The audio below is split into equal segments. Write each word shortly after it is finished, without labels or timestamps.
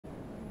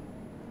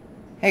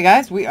Hey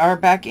guys, we are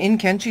back in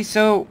Kenshi.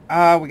 So,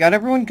 we got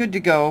everyone good to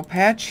go.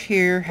 Patch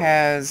here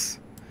has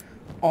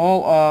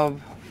all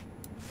of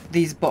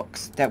these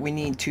books that we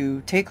need to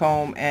take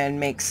home and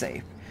make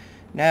safe.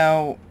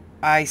 Now,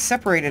 I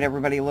separated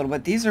everybody a little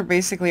bit. These are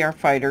basically our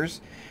fighters.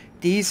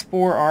 These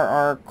four are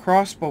our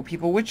crossbow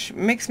people, which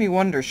makes me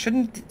wonder,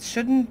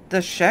 shouldn't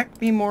the Shek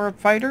be more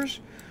fighters?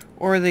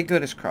 Or are they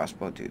good as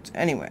crossbow dudes?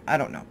 Anyway, I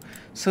don't know.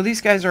 So these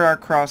guys are our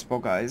crossbow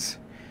guys.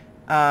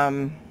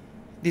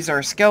 These are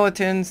our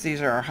skeletons, these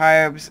are our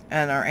hives,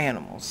 and our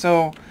animals.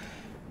 So,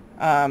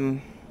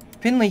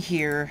 Finley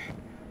here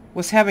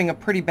was having a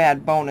pretty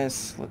bad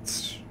bonus.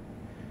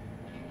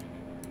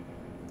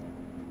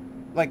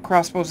 Like,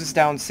 crossbows is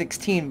down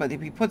 16, but if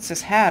he puts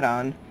this hat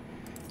on,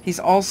 he's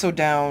also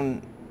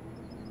down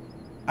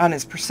on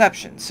his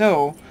perception.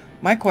 So,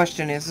 my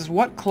question is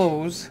what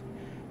clothes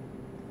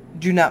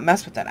do not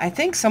mess with that? I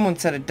think someone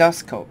said a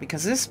dust coat,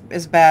 because this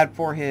is bad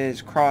for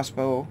his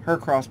crossbow, her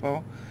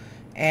crossbow.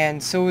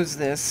 And so is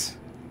this.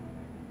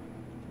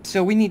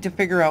 So we need to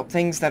figure out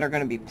things that are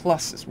going to be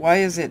pluses. Why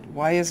is it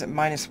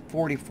minus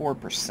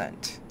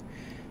 44%?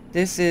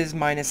 This is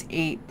minus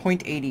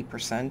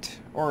 0.80%,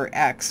 or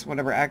X,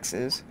 whatever X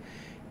is,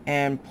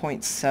 and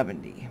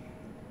 0.70.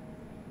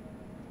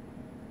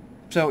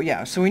 So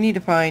yeah, so we need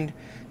to find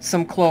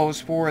some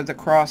clothes for the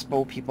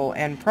crossbow people,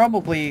 and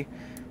probably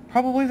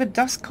the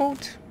dust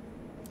coat?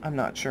 I'm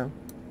not sure.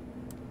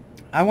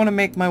 I want to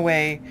make my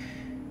way.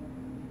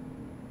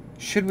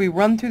 Should we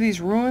run through these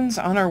ruins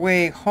on our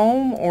way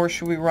home, or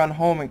should we run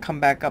home and come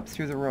back up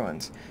through the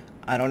ruins?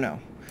 I don't know.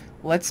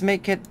 Let's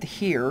make it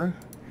here,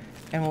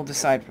 and we'll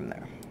decide from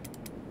there.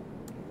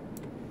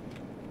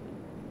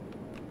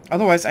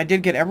 Otherwise, I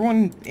did get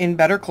everyone in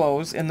better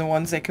clothes, in the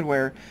ones they could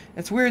wear.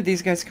 It's weird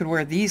these guys could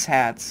wear these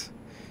hats,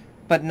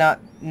 but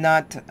not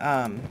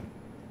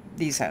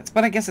these hats.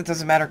 But I guess it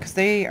doesn't matter, because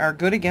they are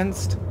good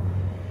against...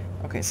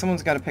 Okay,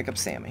 someone's got to pick up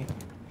Sammy.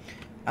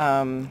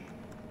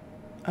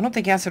 I don't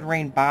think acid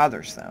rain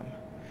bothers them.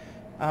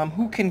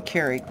 Who can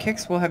carry?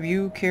 Kix, will have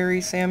you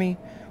carry, Sammy?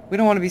 We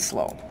don't want to be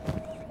slow.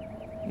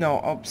 No,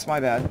 oops,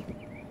 my bad.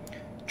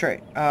 Trey,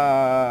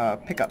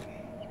 pick up.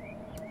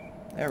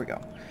 There we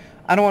go.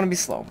 I don't want to be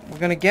slow. We're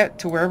going to get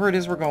to wherever it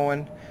is we're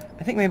going.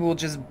 I think maybe we'll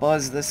just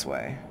buzz this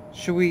way.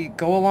 Should we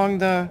go along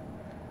the...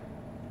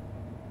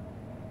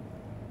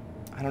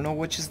 I don't know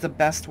which is the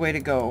best way to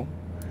go.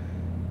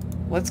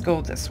 Let's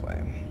go this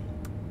way.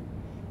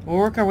 We'll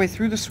work our way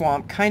through the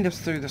swamp, kind of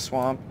through the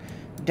swamp,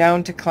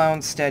 down to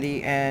Clown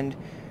Steady, and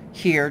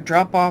here,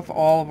 drop off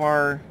all of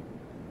our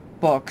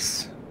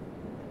books,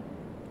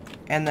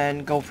 and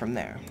then go from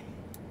there.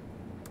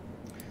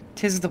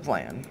 'Tis the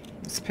plan.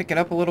 Let's pick it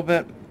up a little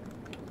bit.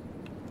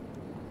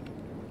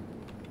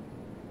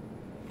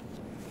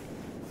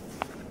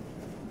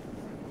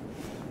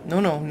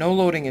 No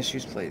loading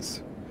issues,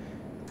 please.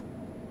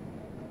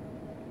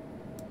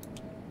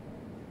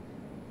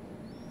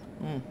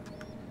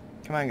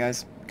 Come on,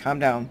 guys. Calm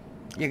down.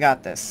 You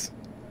got this.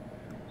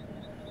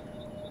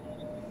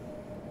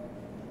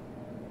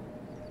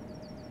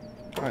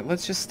 Alright,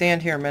 let's just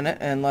stand here a minute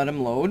and let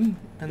him load,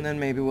 and then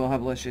maybe we'll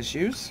have less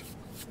issues.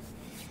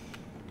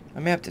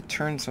 I may have to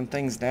turn some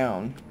things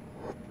down.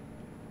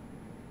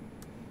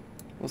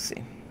 We'll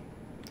see.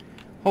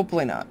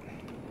 Hopefully not.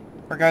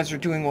 Our guys are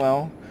doing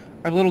well.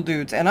 Our little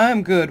dudes, and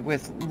I'm good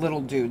with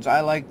little dudes. I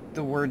like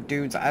the word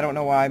dudes. I don't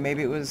know why.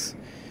 Maybe it was,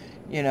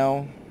 you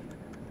know,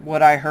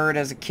 what I heard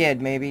as a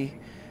kid, maybe.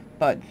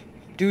 But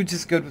dudes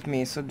is good with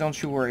me, so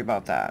don't you worry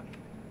about that.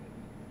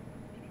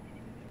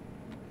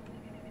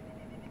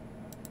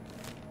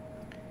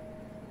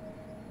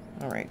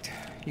 Alright.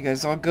 You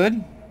guys all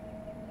good?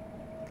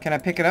 Can I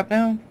pick it up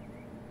now?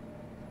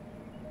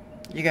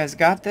 You guys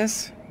got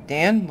this?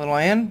 Dan, little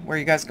Ann, where are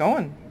you guys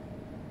going?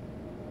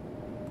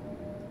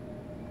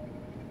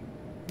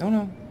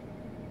 No.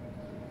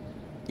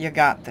 You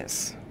got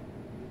this.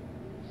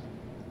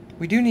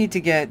 We do need to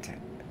get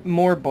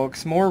more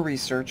books, more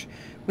research.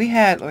 We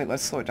had... Wait,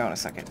 let's slow it down a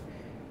second.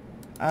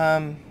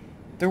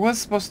 There was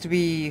supposed to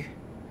be...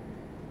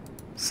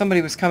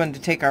 Somebody was coming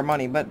to take our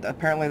money, but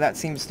apparently that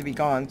seems to be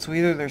gone. So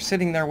either they're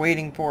sitting there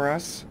waiting for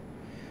us,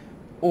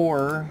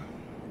 or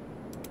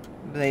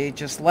they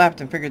just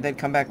left and figured they'd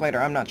come back later.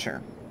 I'm not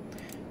sure.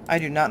 I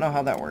do not know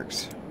how that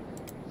works.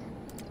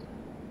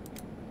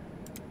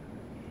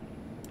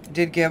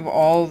 Did give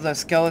all the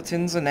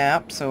skeletons a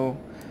nap, so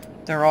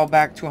they're all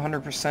back to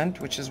 100%,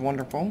 which is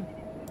wonderful.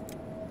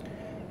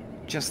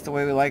 Just the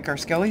way we like our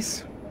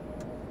skellies.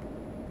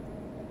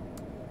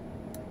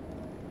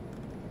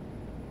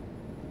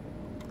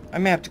 I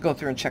may have to go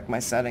through and check my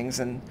settings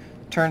and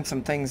turn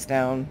some things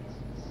down.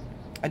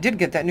 I did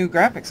get that new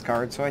graphics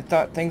card, so I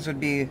thought things would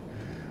be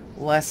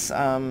less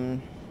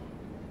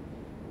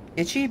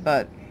itchy,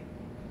 but...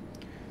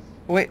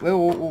 Wait,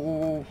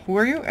 who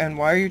are you? And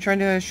why are you trying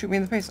to shoot me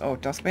in the face? Oh,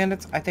 Dust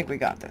Bandits? I think we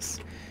got this.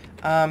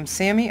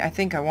 Sammy, I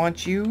think I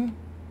want you...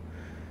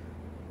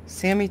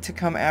 Sammy to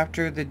come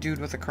after the dude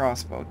with the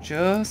crossbow,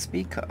 just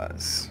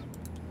because.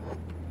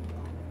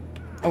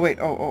 Oh, wait.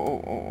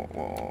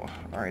 Oh.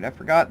 Alright, I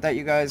forgot that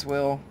you guys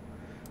will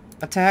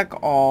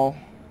Attack all.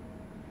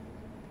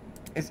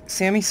 Is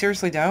Sammy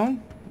seriously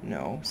down?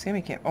 No,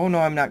 Sammy can't. Oh, no,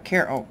 I'm not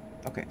care. Oh,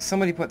 okay.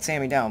 Somebody put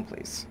Sammy down,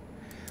 please.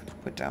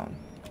 Put down.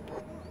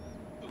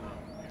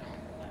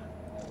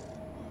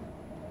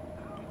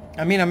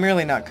 I mean, I'm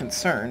really not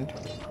concerned.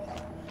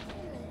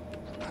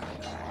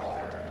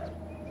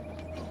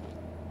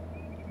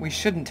 We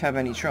shouldn't have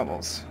any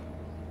troubles.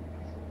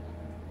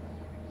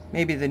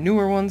 Maybe the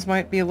newer ones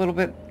might be a little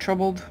bit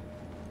troubled,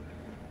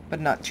 but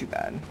not too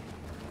bad.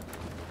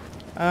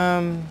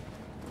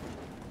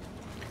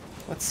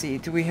 Let's see.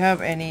 Do we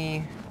have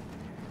any...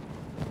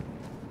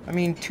 I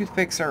mean,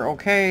 toothpicks are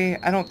okay.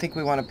 I don't think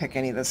we want to pick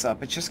any of this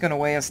up. It's just going to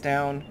weigh us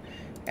down,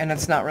 and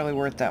it's not really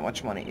worth that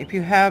much money. If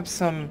you have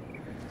some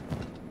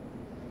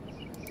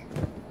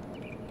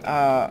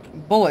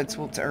bullets,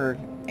 or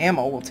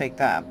ammo, we'll take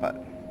that, but...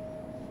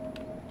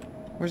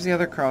 Where's the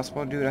other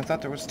crossbow dude? I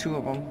thought there was 2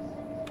 of them.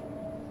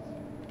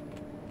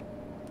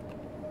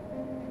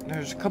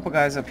 There's a couple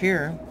guys up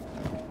here.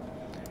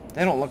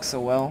 They don't look so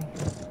well.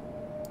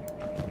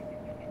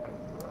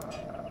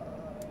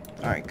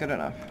 Alright, good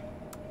enough.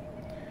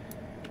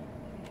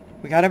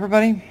 We got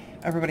everybody?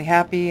 Everybody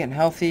happy and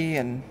healthy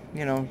and,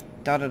 you know,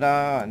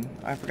 da-da-da. And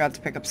I forgot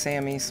to pick up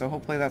Sammy, so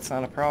hopefully that's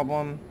not a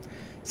problem.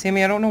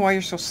 Sammy, I don't know why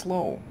you're so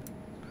slow.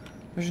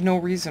 There's no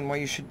reason why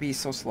you should be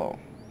so slow.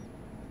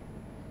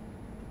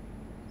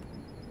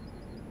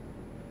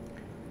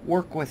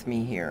 Work with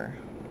me here.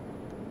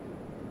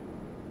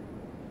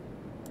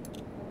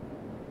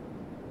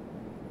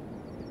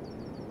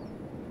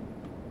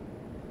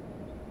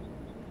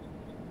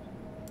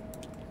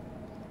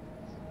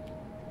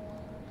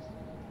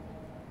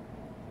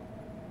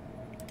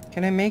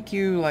 Can I make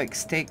you, like,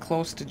 stay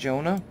close to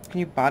Jonah? Can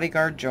you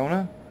bodyguard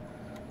Jonah?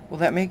 Will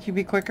that make you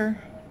be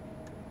quicker?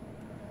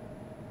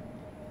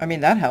 I mean,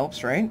 that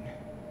helps, right?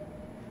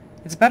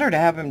 It's better to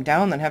have him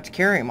down than have to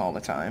carry him all the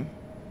time.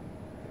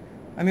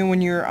 I mean,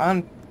 when you're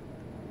on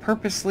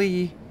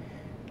purposely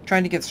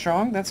trying to get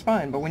strong, that's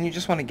fine. But when you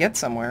just want to get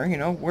somewhere, you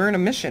know, we're in a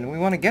mission. We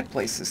want to get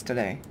places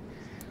today.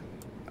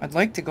 I'd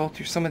like to go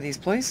through some of these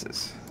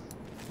places.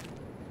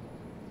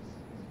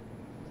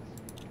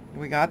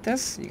 We got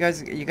this? You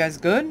guys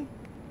good?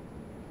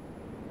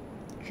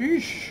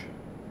 Sheesh.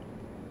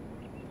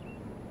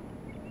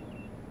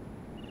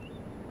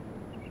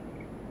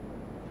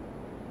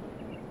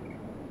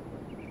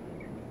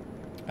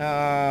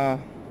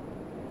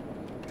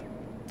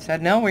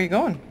 Sadnell, where you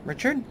going?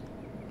 Richard?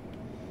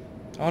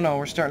 Oh no,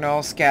 we're starting to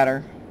all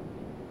scatter.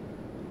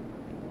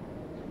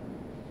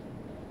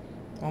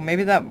 Well,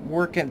 maybe that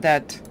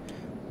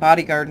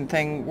bodyguarding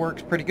thing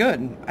works pretty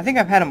good. I think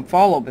I've had him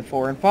follow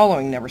before, and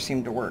following never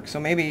seemed to work. So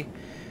maybe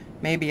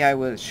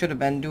I should have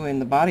been doing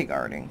the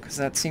bodyguarding, because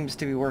that seems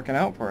to be working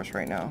out for us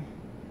right now.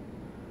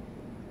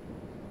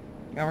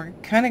 Now we're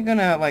kind of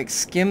gonna like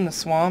skim the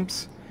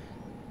swamps.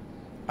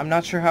 I'm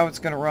not sure how it's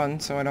gonna run,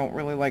 so I don't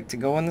really like to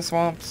go in the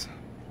swamps.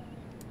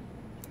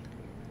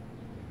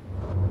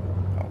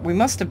 We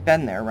must have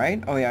been there,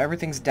 right? Oh yeah,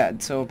 everything's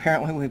dead, so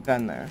apparently we've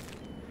been there.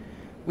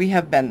 We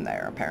have been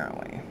there,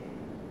 apparently.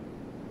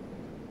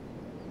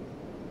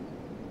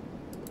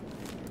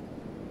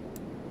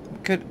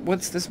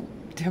 What's this?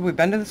 Have we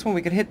been to this one?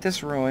 We could hit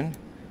this ruin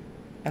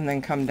and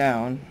then come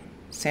down.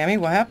 Sammy,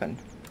 what happened?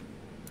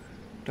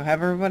 Do I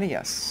have everybody?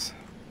 Yes.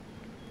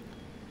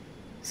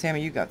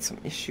 Sammy, you got some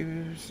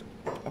issues.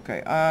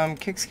 Okay,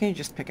 Kix, can you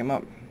just pick him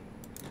up?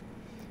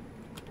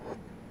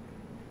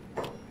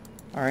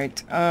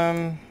 Alright,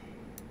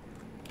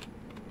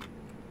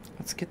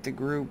 let's get the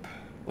group.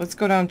 Let's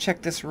go down and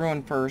check this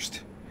ruin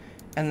first,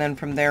 and then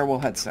from there we'll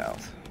head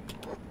south.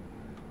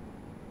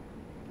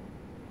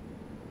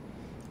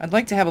 I'd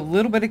like to have a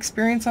little bit of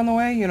experience on the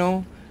way, you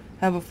know,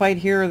 have a fight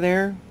here or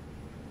there.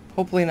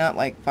 Hopefully not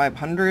like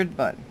 500,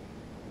 but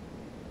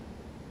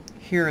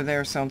here or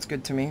there sounds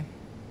good to me.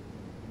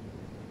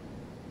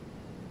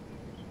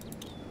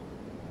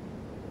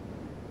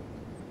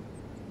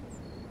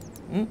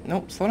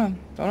 Nope, slow down,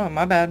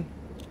 my bad.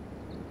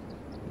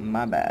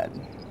 My bad.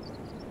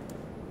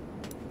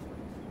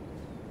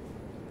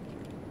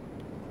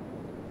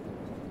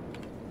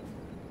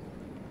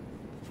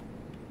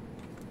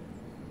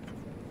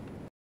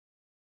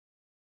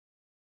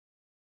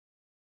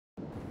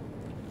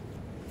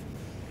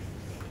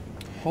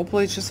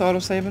 Hopefully it's just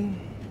auto-saving.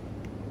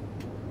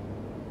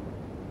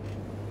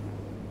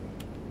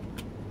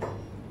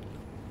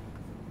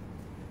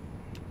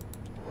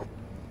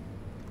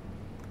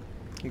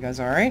 You guys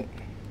alright?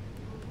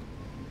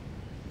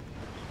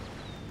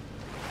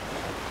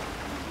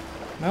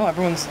 Well,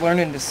 everyone's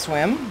learning to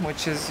swim,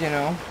 which is, you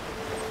know,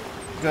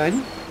 good.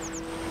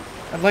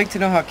 I'd like to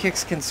know how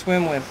Kix can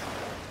swim with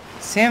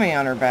Sammy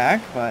on her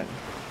back, but...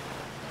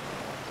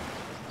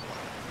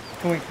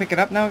 Can we pick it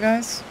up now,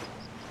 guys?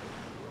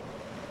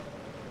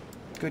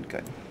 Good,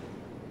 good.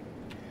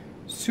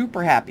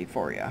 Super happy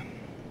for you.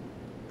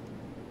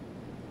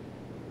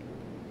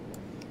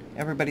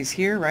 Everybody's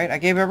here, right? I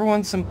gave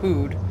everyone some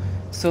food,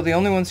 so the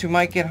only ones who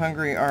might get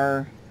hungry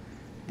are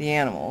the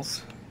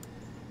animals.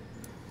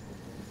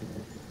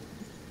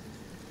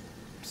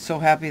 so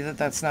happy that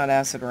that's not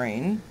acid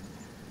rain.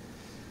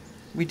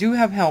 We do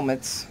have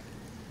helmets.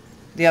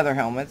 The other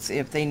helmets,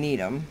 if they need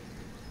them.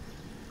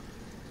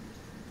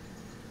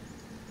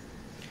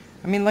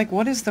 I mean, like,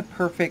 what is the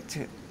perfect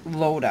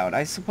loadout?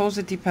 I suppose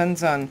it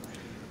depends on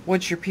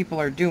what your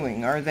people are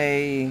doing. Are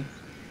they,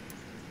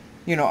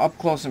 you know, up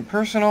close and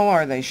personal?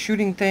 Are they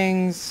shooting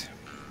things?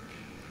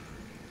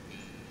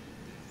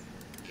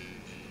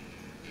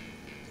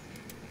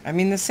 I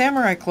mean, the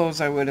samurai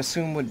clothes I would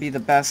assume would be the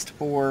best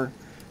for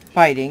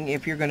fighting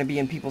if you're going to be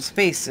in people's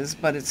faces,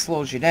 but it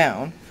slows you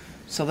down.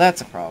 So that's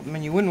a problem.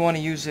 And you wouldn't want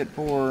to use it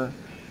for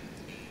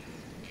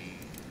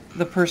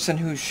the person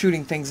who's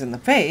shooting things in the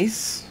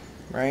face,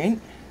 right?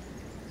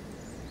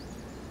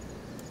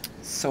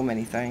 So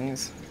many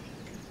things.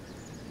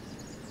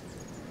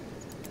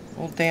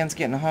 Old Dan's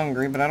getting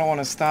hungry, but I don't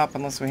want to stop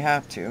unless we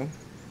have to.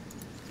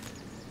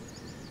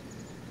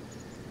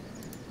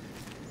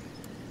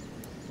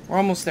 We're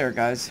almost there,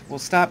 guys. We'll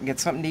stop and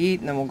get something to eat,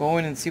 and then we'll go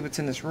in and see what's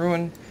in this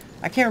ruin.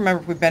 I can't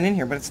remember if we've been in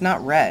here, but it's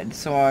not red,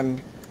 so I'm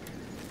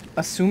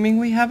assuming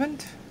we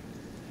haven't.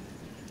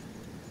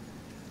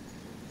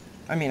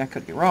 I mean, I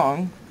could be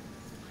wrong.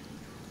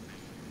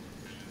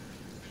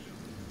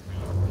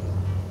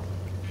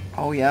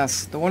 Oh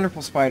yes, the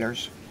wonderful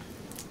spiders.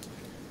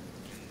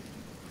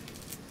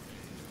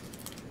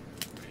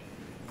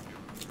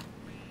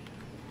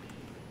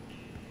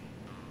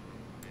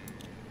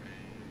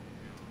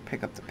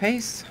 Pick up the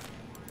pace.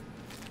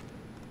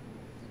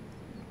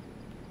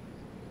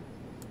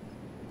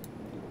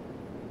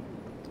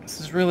 This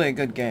is really a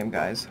good game,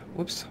 guys.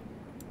 Whoops.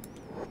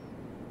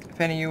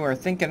 If any of you are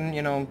thinking,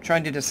 you know,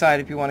 trying to decide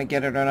if you want to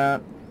get it or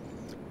not.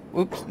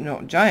 Whoops,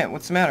 no, Giant,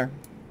 what's the matter?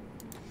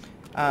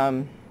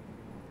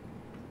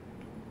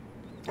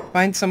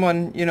 Find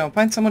someone, you know,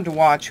 find someone to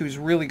watch who's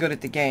really good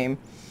at the game.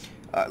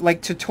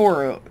 Like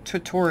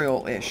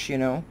tutorial-ish, you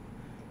know.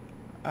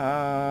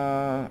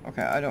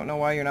 Okay, I don't know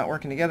why you're not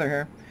working together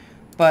here.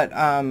 But,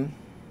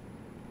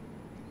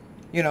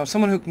 you know,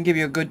 someone who can give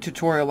you a good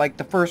tutorial, like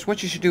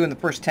what you should do in the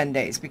first 10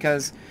 days.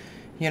 Because,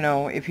 you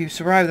know, if you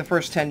survive the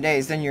first 10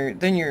 days, then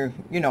you're,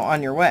 you know,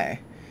 on your way.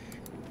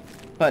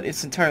 But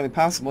it's entirely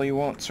possible you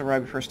won't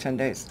survive the first 10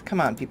 days.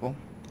 Come on, people.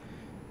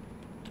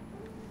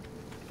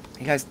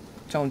 You guys,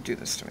 don't do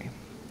this to me.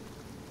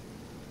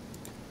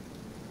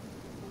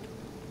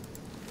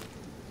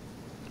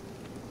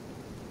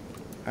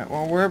 Alright,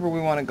 well, wherever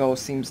we want to go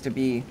seems to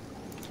be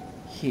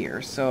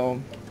here, so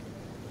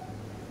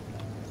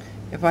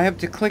if I have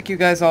to click you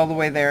guys all the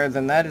way there,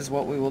 then that is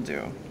what we will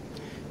do.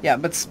 Yeah,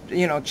 but,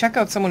 you know, check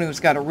out someone who's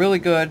got a really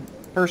good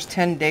first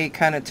 10-day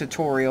kind of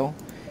tutorial,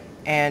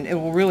 and it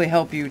will really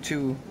help you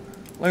to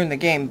learn the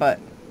game, but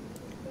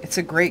it's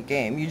a great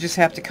game. You just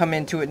have to come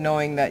into it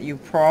knowing that you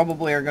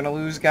probably are going to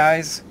lose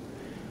guys,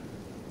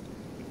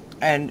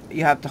 and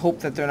you have to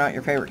hope that they're not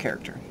your favorite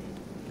character.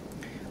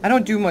 I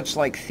don't do much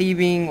like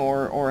thieving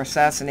or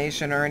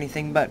assassination or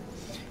anything, but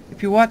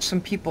if you watch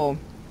some people,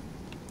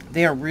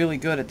 they are really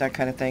good at that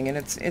kind of thing, and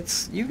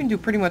it's you can do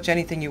pretty much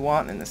anything you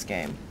want in this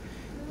game,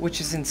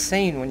 which is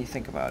insane when you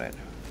think about it.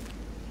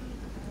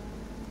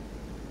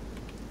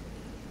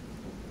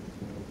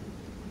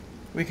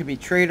 We could be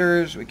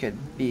traders, we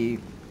could be,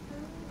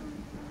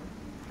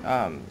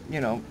 you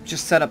know,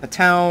 just set up a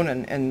town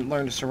and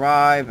learn to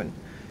survive, and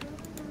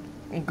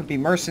we could be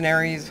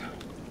mercenaries.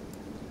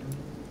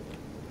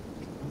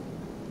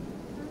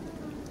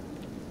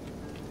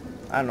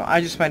 I don't know,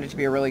 I just find it to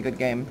be a really good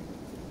game.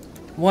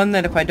 One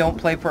that if I don't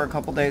play for a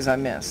couple days, I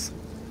miss.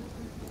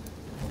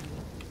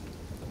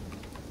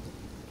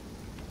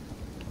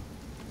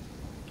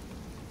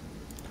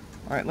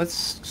 Alright,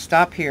 let's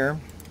stop here.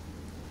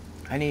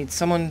 I need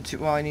someone to,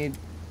 well, I need...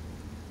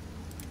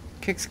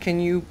 Kix, can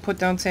you put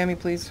down Sammy,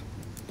 please?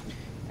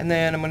 And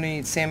then I'm going to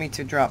need Sammy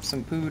to drop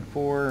some food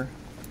for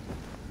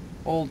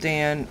old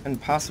Dan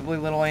and possibly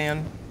little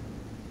Ann.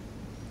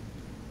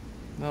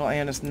 Little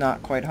Ann is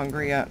not quite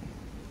hungry yet.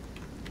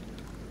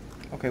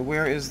 Okay,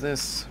 where is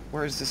this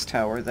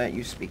tower that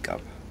you speak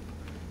of?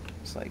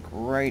 It's like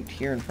right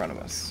here in front of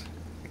us.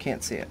 I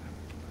can't see it.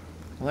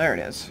 Well, there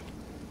it is.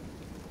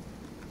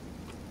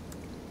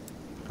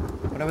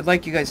 What I would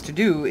like you guys to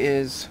do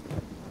is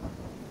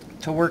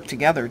to work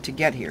together to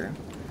get here.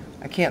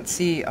 I can't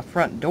see a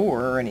front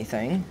door or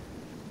anything.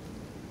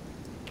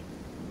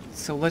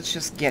 So let's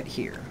just get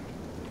here.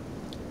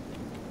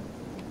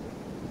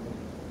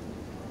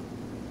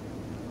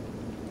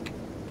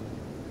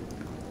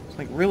 It's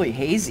like really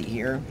hazy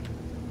here.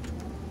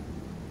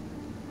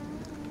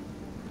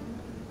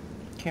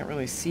 Can't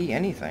really see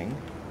anything.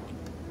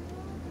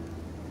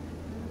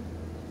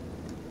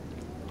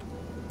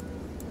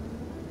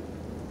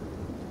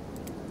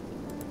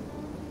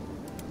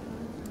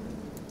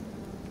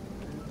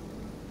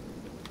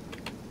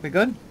 We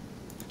good?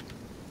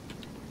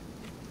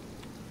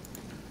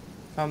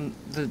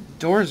 The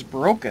door's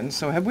broken,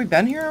 so have we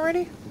been here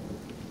already?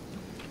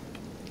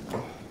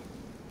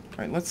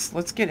 Alright,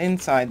 let's get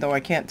inside, though I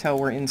can't tell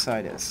where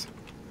inside is.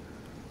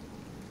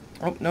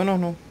 Oh,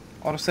 no.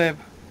 Autosave.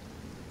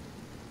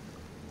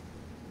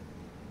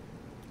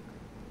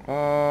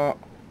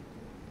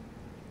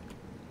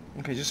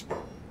 Okay, just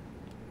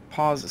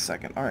pause a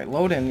second. Alright,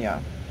 load in,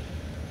 yeah.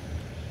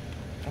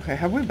 Okay,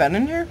 have we been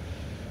in here?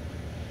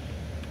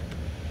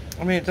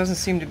 I mean, it doesn't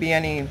seem to be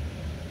any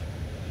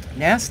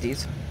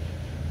nasties.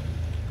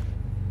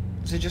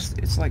 Is it just,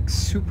 it's like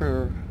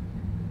super...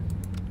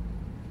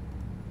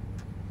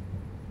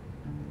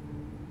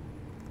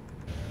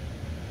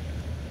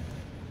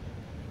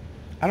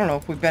 I don't know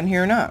if we've been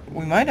here or not.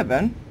 We might have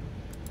been.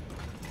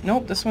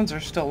 Nope, this ones are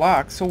still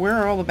locked. So where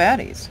are all the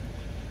baddies?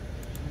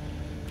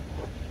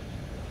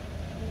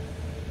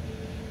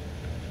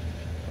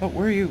 Oh,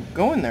 where are you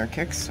going there,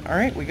 Kix?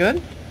 Alright, we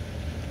good?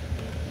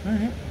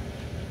 Alright.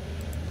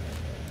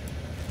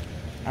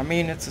 I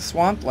mean, it's a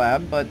swamp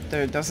lab, but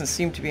there doesn't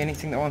seem to be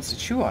anything that wants to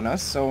chew on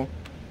us, so...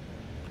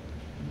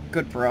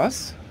 good for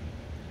us.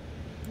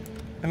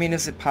 I mean,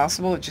 is it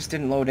possible it just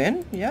didn't load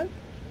in yet?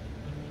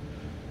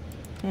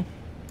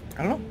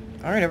 I don't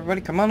know. Alright,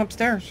 everybody, come on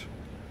upstairs.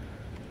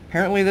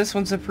 Apparently this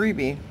one's a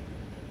freebie.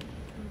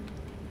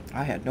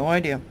 I had no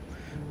idea.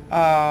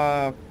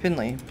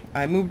 Finley.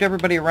 I moved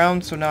everybody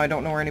around, so now I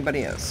don't know where anybody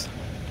is.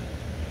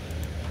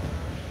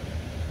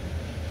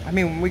 I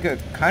mean, we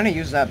could kind of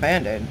use that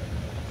Band-Aid.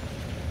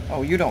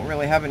 Oh, you don't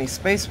really have any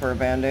space for a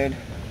Band-Aid.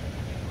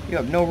 You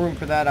have no room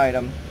for that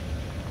item.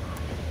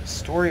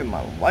 Story of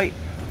my life.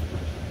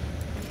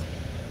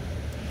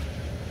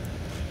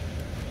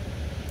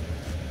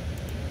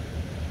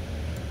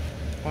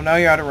 Oh, now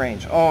you're out of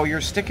range. Oh,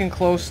 you're sticking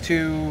close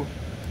to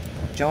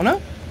Jonah?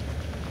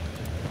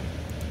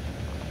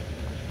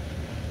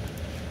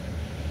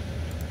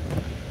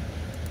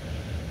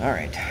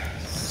 Alright.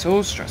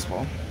 So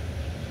stressful.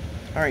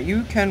 Alright,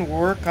 you can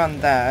work on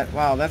that.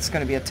 Wow, that's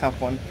going to be a tough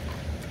one.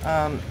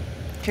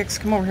 Kix,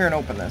 come over here and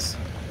open this.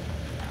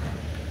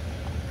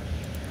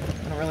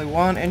 I don't really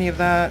want any of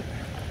that.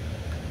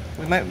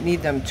 We might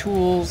need them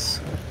tools.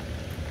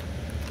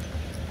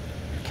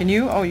 Can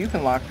you? Oh, you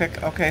can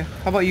lockpick. Okay.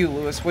 How about you,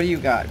 Lewis? What do you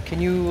got?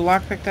 Can you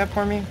lockpick that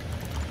for me?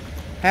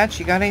 Hatch,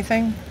 you got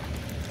anything?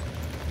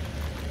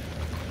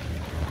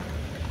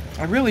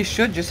 I really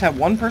should just have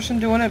one person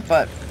doing it,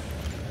 but...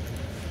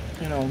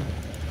 you know...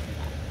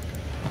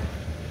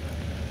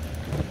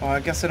 well,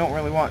 I guess I don't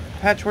really want...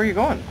 Patch, where are you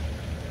going?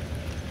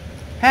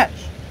 Patch!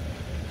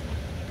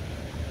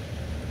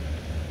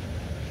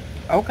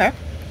 Okay.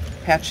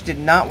 Patch did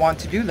not want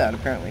to do that,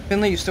 apparently.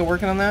 Finley, you still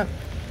working on that?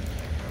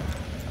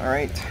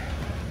 Alright.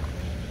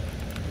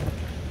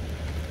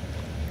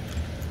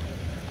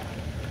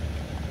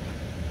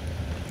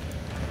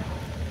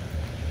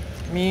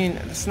 I mean,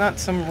 it's not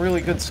some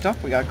really good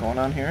stuff we got going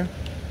on here.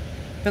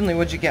 Finley,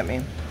 what'd you get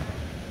me?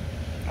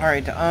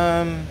 Alright,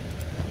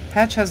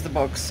 Patch has the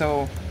book,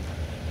 so...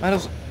 might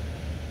as...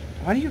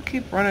 why do you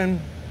keep running...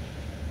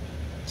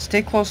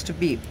 stay close to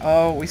Beep?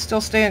 Oh, we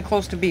still staying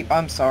close to Beep.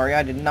 I'm sorry,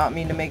 I did not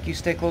mean to make you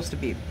stay close to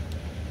Beep.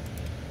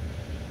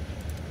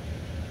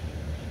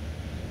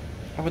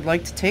 I would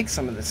like to take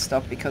some of this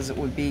stuff because it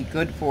would be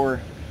good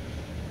for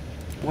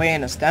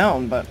weighing us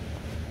down, but...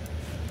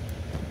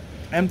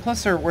 and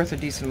plus they're worth a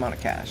decent amount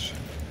of cash.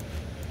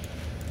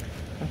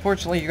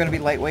 Unfortunately, you're going to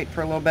be lightweight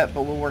for a little bit,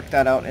 but we'll work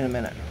that out in a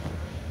minute.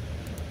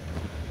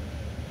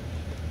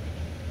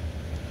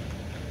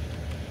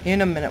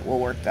 In a minute, we'll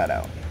work that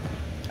out.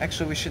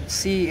 Actually, we should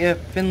see if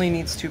Finley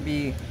needs to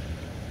be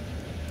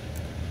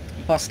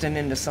busting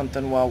into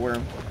something while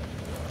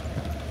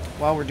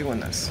we're doing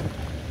this.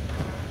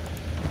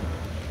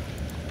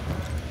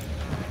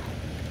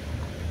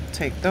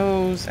 Take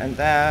those and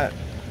that.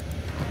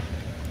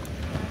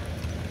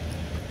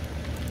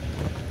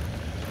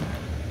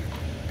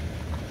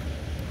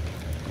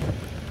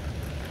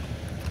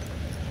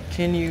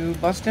 Can you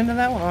bust into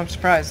that one? Oh, I'm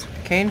surprised.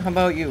 Kane, how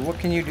about you? What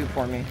can you do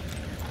for me?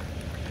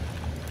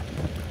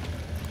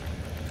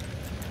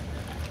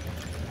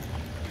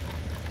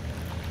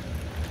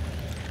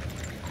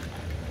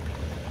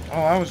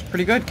 Oh, that was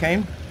pretty good,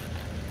 Kane.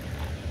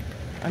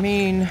 I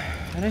mean,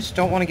 I just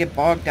don't want to get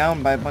bogged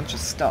down by a bunch of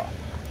stuff.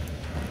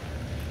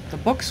 The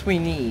books we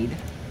need...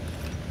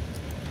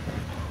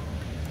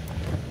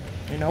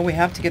 you know, we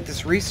have to get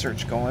this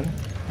research going.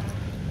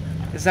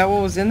 Is that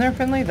what was in there,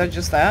 Finley? That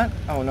just that?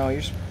 Oh no,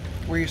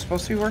 were you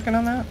supposed to be working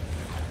on that?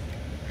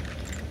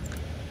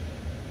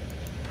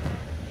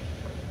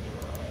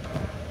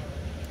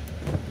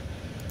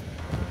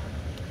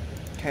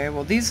 Okay,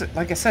 well these,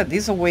 like I said,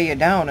 these will weigh you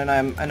down, and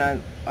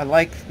I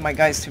like my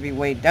guys to be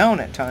weighed down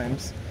at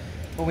times,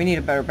 but we need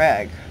a better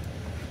bag.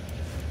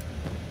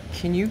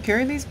 Can you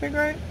carry these, Big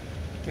Right?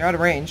 You're out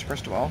of range,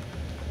 first of all.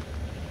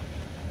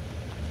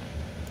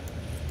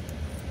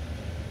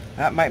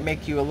 That might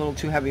make you a little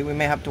too heavy. We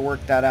may have to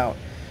work that out.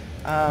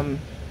 Can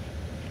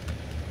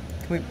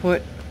we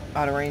put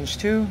out of range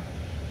too?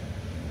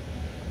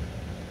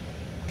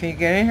 Can you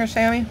get in here,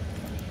 Sammy?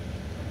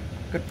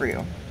 Good for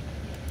you.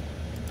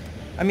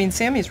 I mean,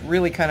 Sammy's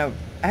really kind of...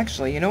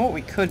 actually, you know what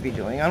we could be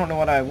doing? I don't know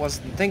what I was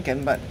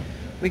thinking, but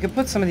we could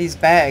put some of these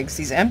bags,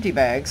 these empty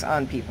bags,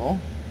 on people.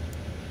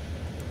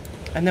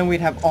 And then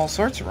we'd have all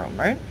sorts of room,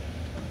 right?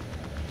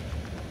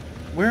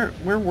 Where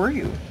were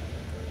you?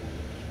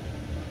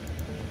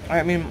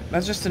 I mean,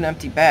 that's just an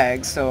empty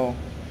bag, so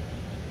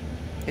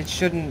it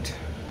shouldn't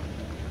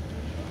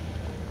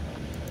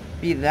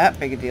be that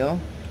big a deal.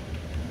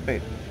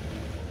 Wait.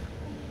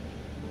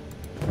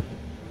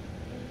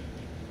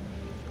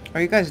 Or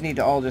you guys need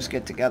to all just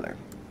get together.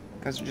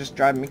 Because you're just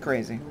driving me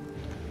crazy.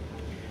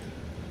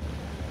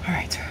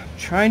 Alright. I'm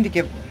trying to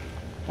get...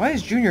 Why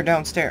is Junior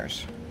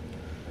downstairs?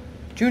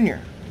 Junior,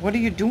 what are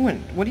you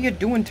doing? What are you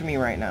doing to me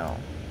right now?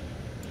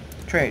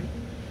 Trade.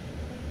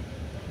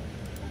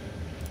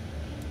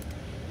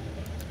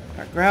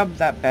 Alright, grab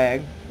that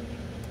bag.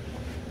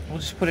 We'll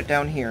just put it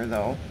down here,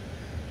 though.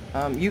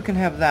 You can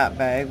have that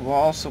bag. We'll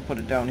also put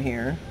it down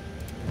here.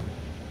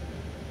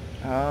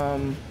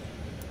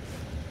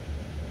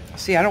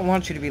 See, I don't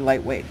want you to be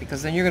lightweight,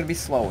 because then you're going to be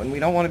slow, and we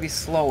don't want to be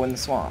slow in the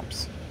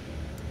swamps.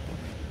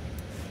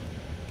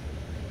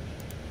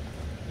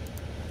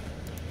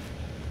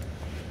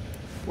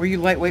 Were you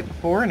lightweight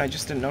before, and I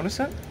just didn't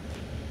notice it?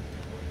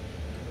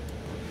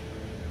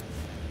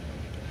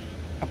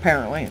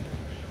 Apparently.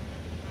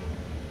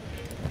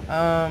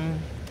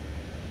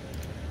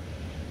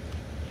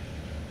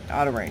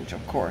 Out of range,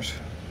 of course.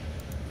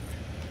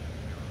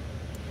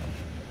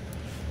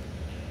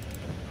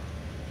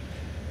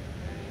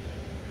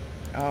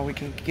 We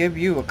can give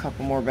you a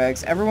couple more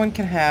bags. Everyone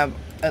can have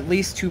at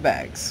least 2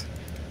 bags.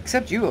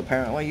 Except you,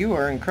 apparently. You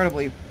are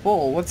incredibly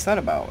full. What's that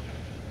about?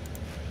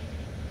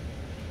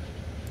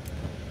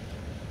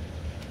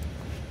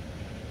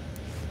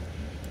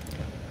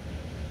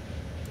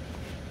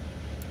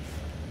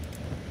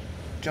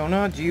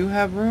 Jonah, do you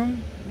have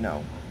room?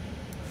 No.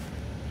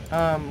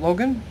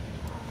 Logan?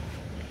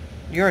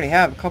 You already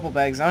have a couple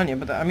bags on you,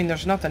 but I mean,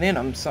 there's nothing in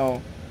them,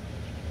 so...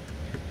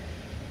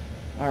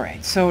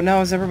 Alright, so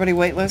now is everybody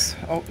weightless?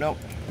 Oh, no.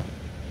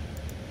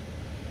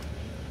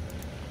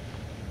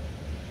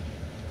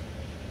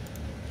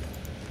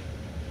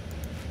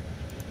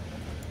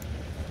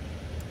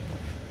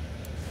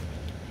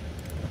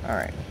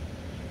 Alright.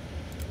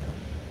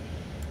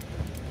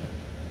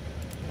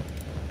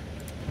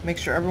 Make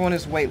sure everyone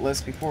is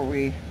weightless before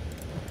we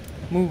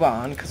move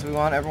on, because we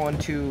want everyone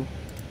to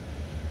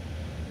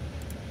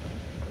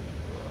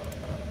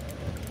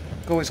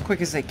go as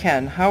quick as they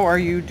can. How are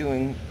you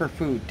doing for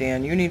food,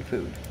 Dan? You need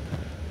food.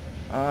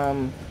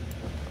 I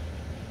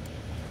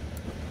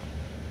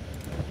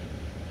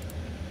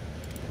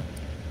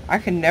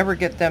can never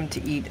get them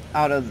to eat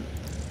out of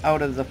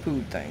the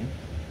food thing.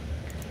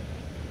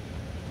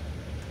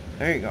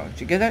 There you go. Did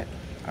you get it?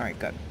 Alright,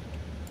 good.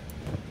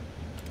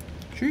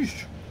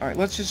 Sheesh. Alright,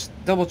 let's just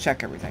double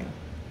check everything.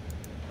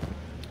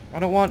 I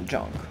don't want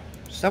junk.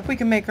 Stuff we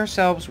can make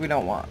ourselves, we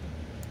don't want.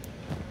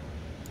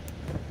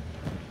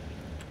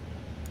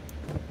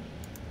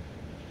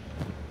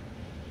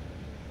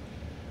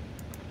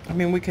 I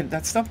mean, we could...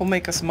 That stuff will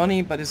make us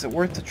money, but is it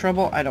worth the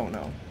trouble? I don't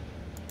know.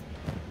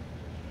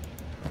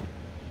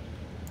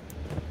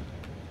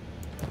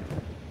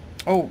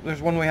 Oh,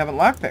 there's one we haven't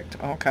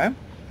lockpicked. Okay.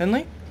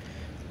 Finley?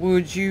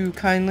 Would you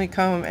kindly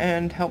come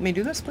and help me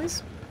do this,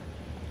 please?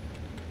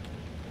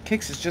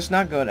 Kix is just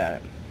not good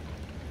at it.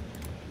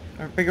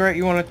 Or Big Rat,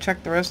 you want to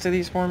check the rest of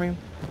these for me?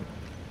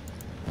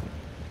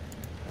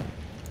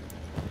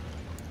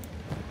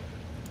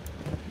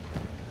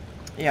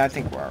 Yeah, I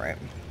think we're alright.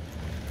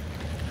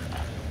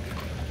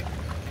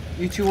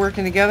 You two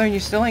working together and you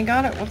still ain't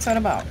got it? What's that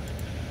about?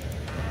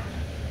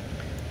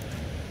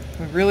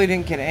 We really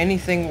didn't get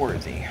anything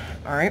worthy.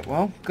 Alright,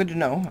 well, good to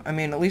know. I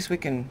mean, at least we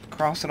can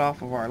cross it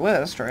off of our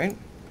list, right?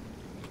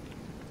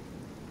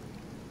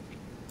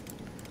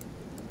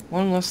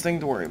 One less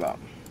thing to worry about.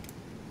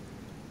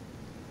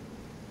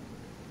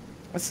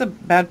 What's the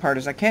bad part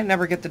is I can't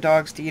never get the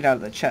dogs to eat out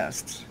of the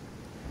chests.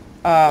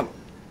 Last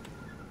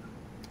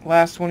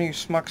one of you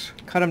smucks,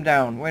 cut them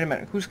down. Wait a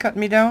minute, who's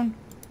cutting me down?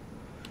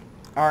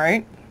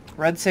 Alright,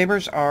 Red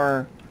Sabers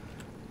are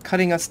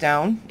cutting us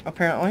down,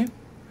 apparently.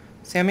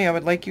 Sammy, I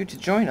would like you to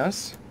join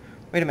us.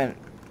 Wait a minute,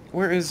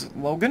 where is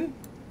Logan?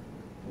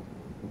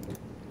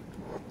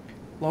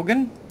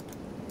 Logan?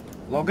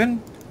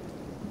 Logan?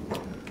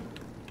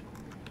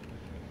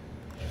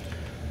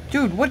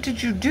 Dude, what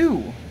did you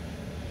do?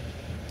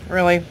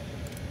 Really?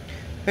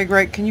 Big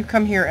Right, can you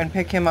come here and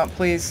pick him up,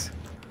 please?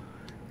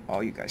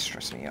 Oh, you guys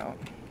stress me out.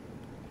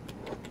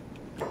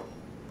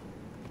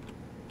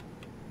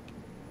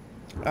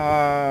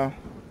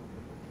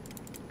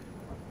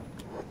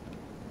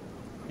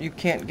 You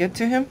can't get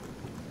to him?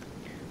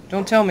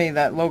 Don't tell me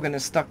that Logan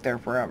is stuck there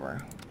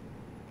forever.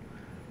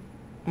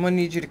 I'm gonna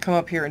need you to come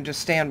up here and just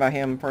stand by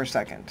him for a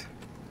second.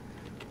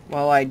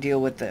 While I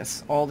deal with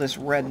this. All this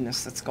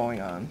redness that's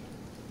going on.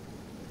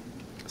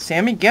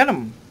 Sammy, get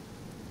him!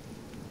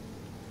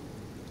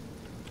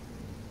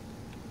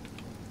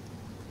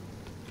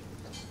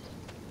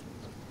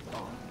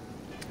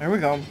 There we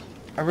go.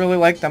 I really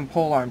like them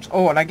pole arms.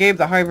 Oh, and I gave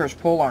the hivers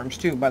pole arms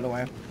too, by the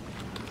way.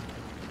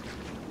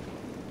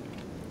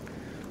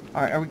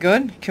 Alright, are we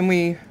good? Can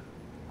we...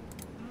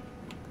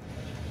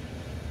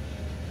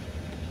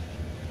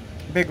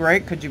 Big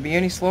Right, could you be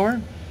any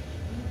slower?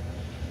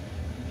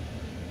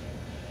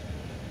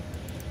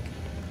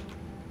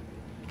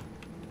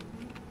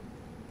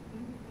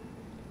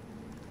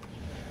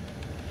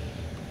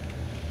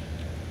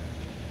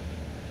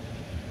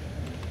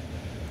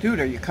 Dude,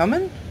 are you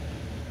coming?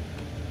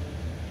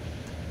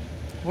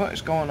 What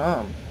is going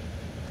on?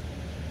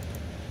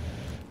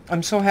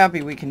 I'm so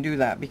happy we can do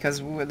that,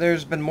 because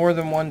there's been more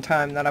than one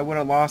time that I would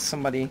have lost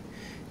somebody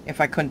if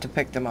I couldn't have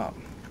picked them up.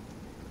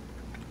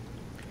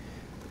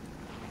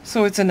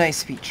 So it's a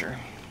nice feature.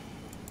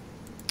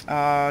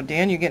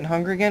 Dan, you getting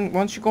hungry again? Why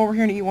don't you go over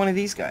here and eat one of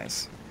these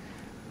guys?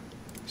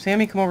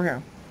 Sammy, come over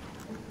here.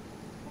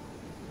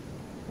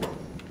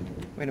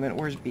 Wait a minute,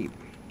 where's Beep?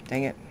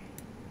 Dang it.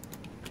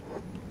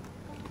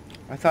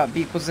 I thought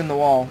Beep was in the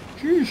wall.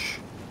 Sheesh.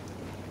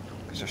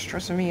 Because they're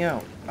stressing me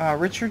out.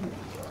 Richard,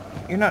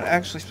 you're not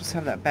actually supposed to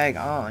have that bag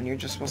on. You're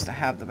just supposed to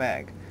have the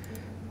bag.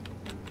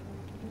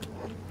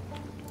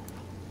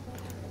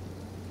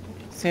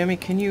 Sammy,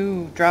 can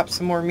you drop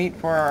some more meat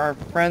for our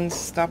friends?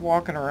 Stop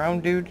walking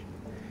around, dude.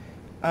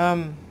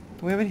 Do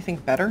we have anything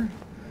better?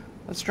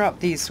 Let's drop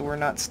these so we're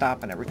not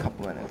stopping every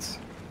couple minutes.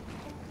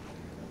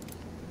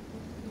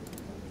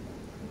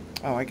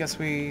 Oh, I guess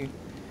we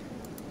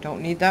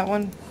don't need that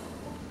one?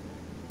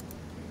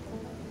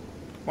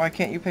 Why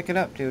can't you pick it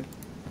up, dude?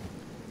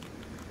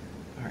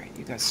 Alright,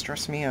 you guys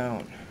stress me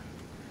out.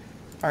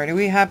 Alright, are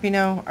we happy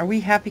now? Are we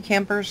happy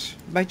campers,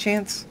 by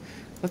chance?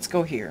 Let's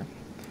go here.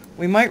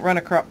 We might run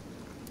across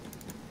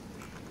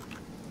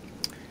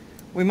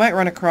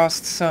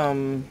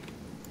some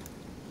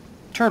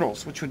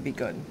turtles, which would be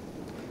good.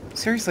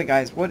 Seriously,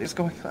 guys, what is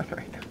going on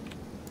right now?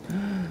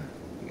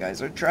 You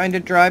guys are trying to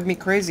drive me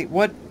crazy.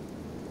 What?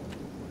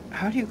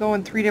 How do you go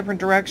in 3 different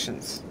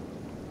directions?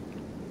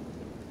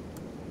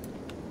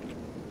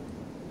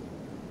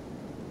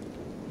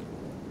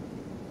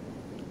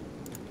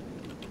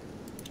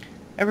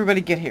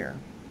 Everybody get here.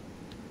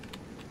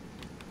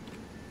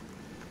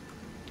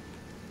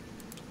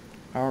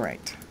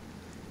 Alright.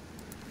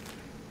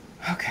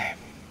 Okay.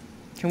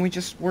 Can we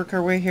just work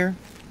our way here?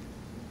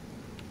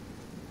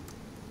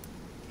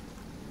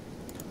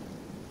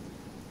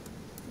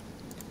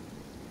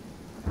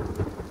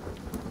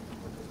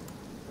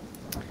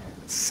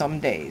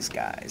 Some days,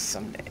 guys.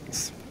 Some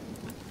days.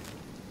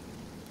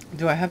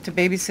 Do I have to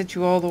babysit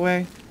you all the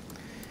way?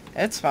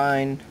 It's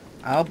fine.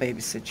 I'll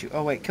babysit you.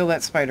 Oh, wait. Kill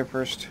that spider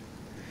first,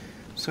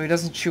 so he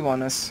doesn't chew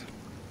on us.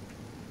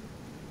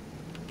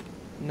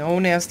 No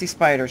nasty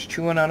spiders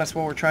chewing on us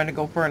while we're trying to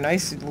go for a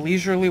nice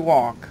leisurely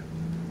walk.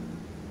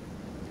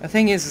 The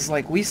thing is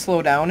like, we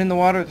slow down in the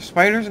water. The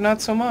spiders,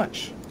 not so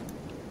much.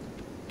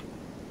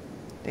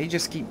 They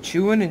just keep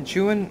chewing and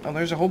chewing. Oh,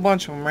 there's a whole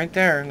bunch of them right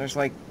there. And there's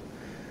like,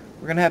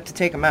 we're going to have to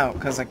take them out,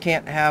 because I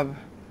can't have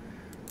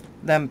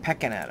them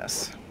pecking at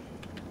us.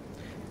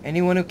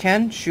 Anyone who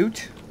can,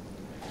 shoot.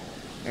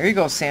 There you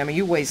go, Sammy.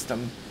 You waste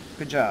them.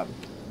 Good job.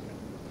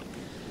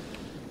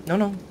 No,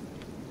 no.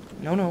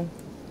 No, no.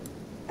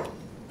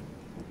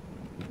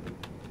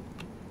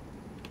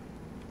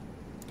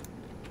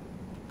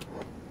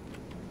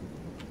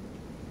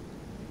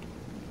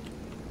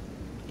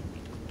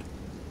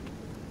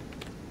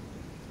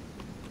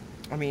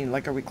 I mean,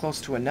 like, are we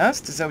close to a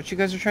nest? Is that what you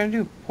guys are trying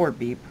to do? Poor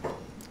Beep.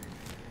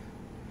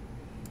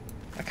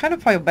 I kind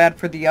of feel bad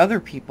for the other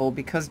people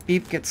because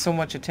Beep gets so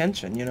much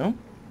attention, you know?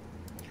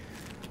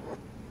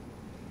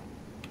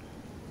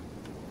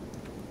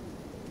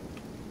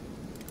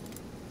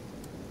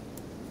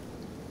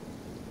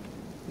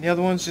 The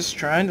other one's just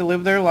trying to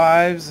live their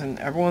lives, and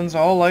everyone's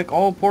all like,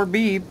 oh, poor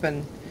Beep,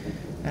 and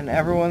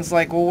everyone's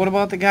like, well, what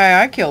about the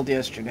guy I killed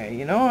yesterday?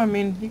 You know, I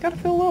mean, you gotta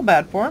feel a little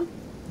bad for him.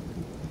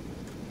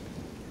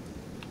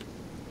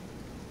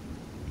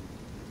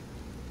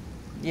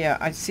 Yeah,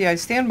 I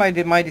stand by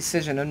my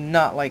decision of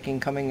not liking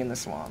coming in the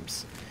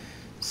swamps.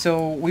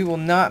 So we will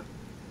not,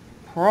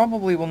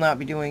 probably will not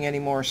be doing any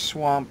more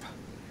swamp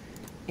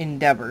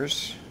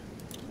endeavors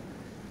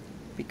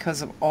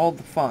because of all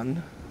the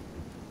fun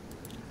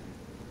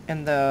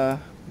and the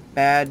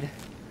bad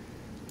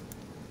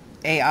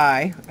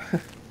AI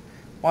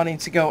wanting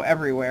to go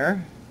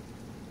everywhere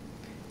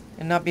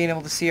and not being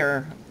able to see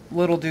our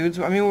little dudes.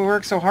 I mean, we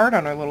work so hard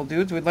on our little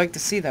dudes, we'd like to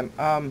see them.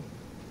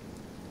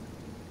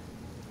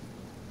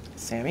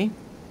 Sammy,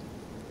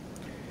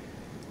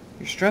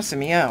 you're stressing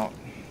me out.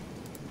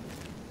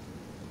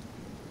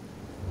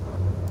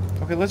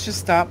 Okay, let's just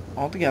stop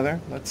all together.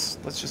 Let's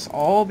just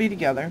all be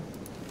together.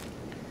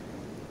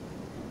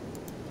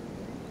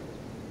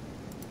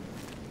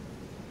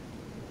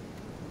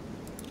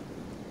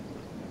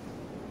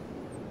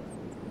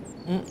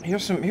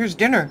 Here's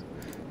dinner.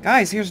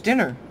 Guys, here's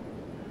dinner.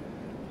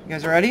 You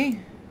guys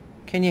ready?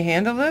 Can you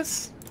handle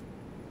this?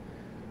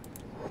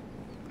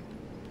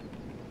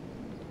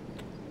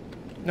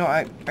 No,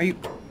 are you...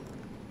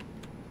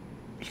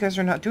 You guys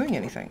are not doing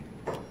anything.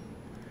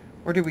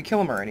 Or did we kill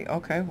them already?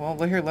 Okay, well,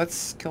 here,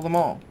 let's kill them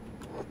all.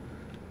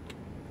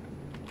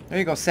 There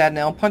you go, Sad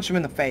Nell. Punch him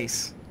in the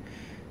face.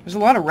 There's a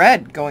lot of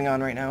red going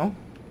on right now.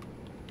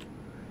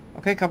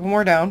 Okay, couple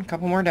more down,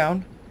 couple more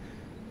down.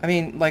 I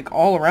mean, like,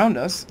 all around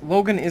us.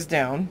 Logan is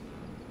down.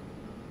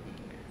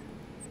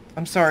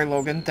 I'm sorry,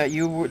 Logan, that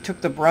you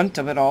took the brunt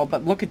of it all,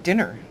 but look at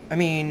dinner. I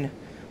mean,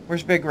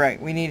 where's Big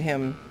Right? We need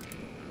him.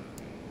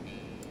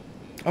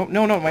 Oh,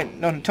 no, no, wait,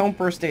 no, don't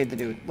first aid the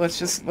dude. Let's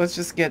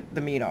just get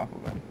the meat off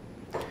of him.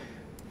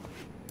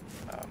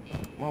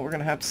 Well, we're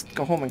gonna have to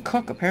go home and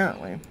cook,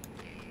 apparently.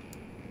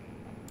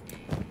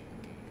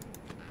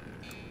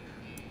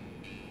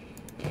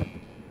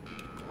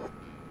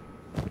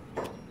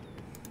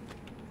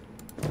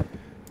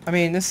 I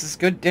mean, this is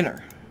good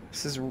dinner.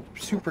 This is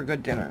super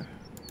good dinner.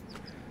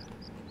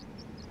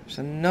 There's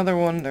another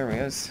one. There he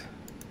is.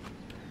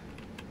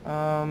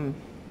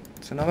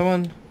 There's another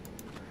one.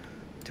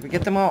 Did we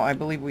get them all? I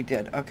believe we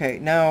did. Okay,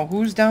 now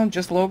who's down?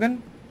 Just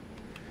Logan?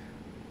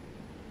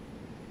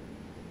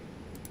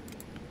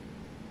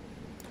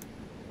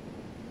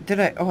 Did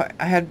I? Oh,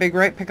 I had Big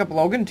Right pick up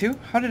Logan too?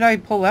 How did I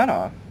pull that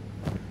off?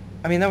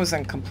 I mean, that was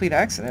a complete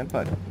accident,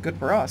 but good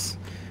for us.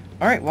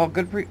 Alright, well,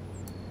 good for...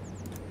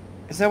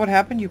 Is that what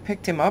happened? You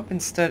picked him up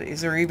instead?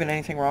 Is there even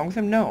anything wrong with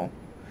him? No.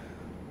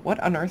 What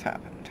on earth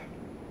happened?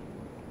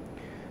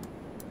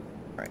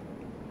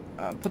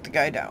 Alright. Put the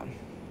guy down.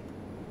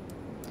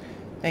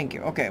 Thank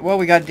you. Okay, well,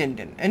 we got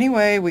din-din.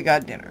 Anyway, we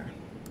got dinner.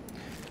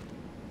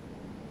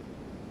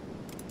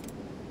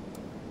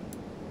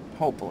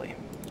 Hopefully.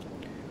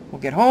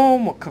 We'll get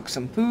home, we'll cook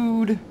some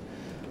food,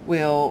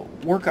 we'll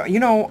work out... You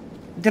know,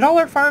 did all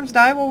our farms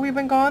die while we've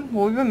been gone?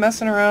 Well, we've been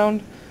messing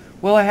around.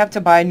 Will I have to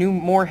buy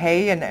more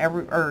hay and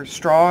or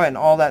straw and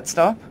all that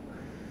stuff?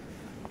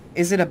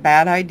 Is it a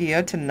bad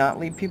idea to not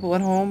leave people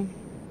at home?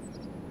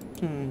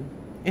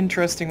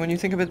 Interesting when you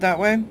think of it that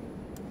way.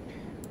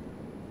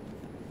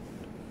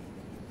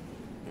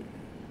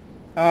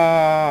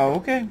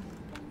 Okay.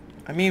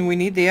 I mean, we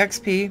need the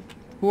XP.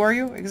 Who are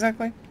you,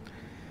 exactly?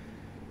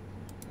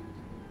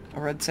 A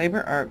red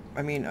saber?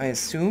 I mean, I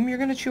assume you're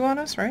gonna chew on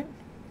us, right?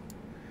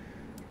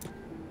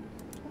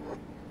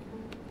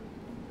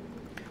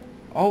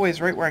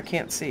 Always right where I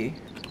can't see.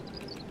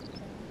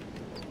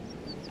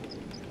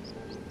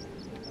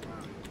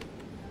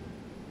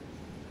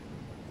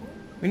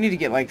 We need to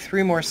get like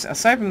 3 more...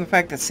 Aside from the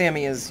fact that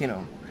Sammy is, you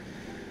know,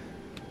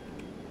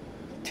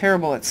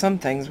 terrible at some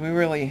things, we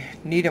really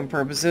need him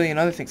for a bazillion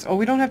other things. Oh,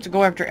 we don't have to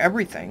go after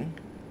everything.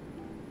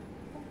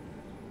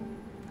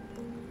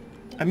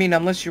 I mean,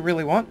 unless you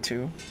really want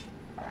to.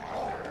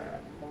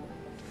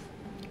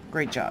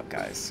 Great job,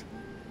 guys.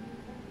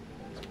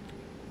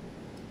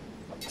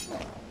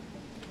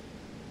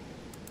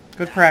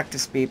 Good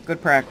practice, Beep.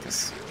 Good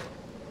practice.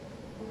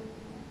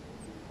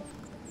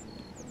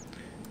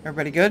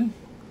 Everybody good?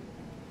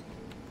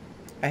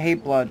 I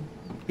hate blood.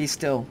 Be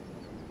still.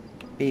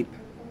 Beep.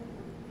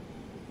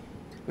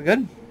 We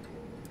good?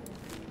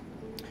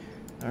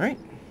 Alright.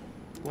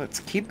 Let's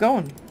keep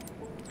going.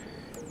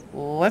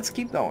 Let's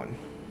keep going.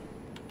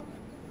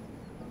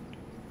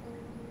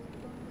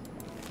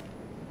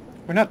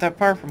 We're not that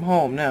far from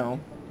home now.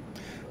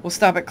 We'll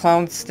stop at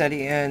Clown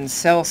Steady and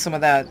sell some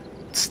of that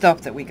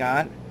stuff that we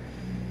got.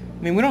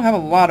 I mean, we don't have a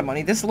lot of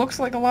money. This looks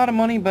like a lot of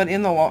money, but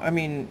in the I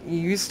mean,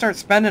 you start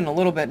spending a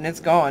little bit and it's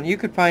gone. You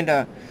could find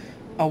a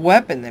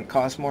weapon that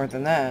costs more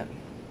than that.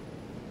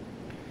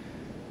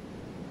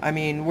 I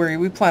mean,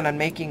 we plan on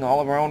making all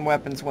of our own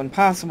weapons when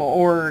possible,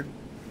 or,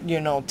 you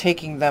know,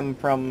 taking them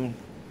from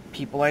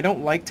people. I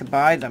don't like to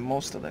buy them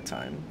most of the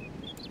time.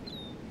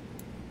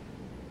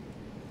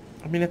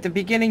 I mean, at the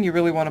beginning, you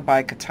really want to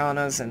buy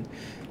katanas and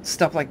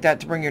stuff like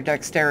that to bring your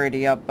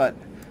dexterity up, but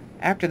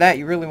after that,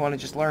 you really want to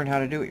just learn how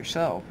to do it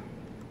yourself.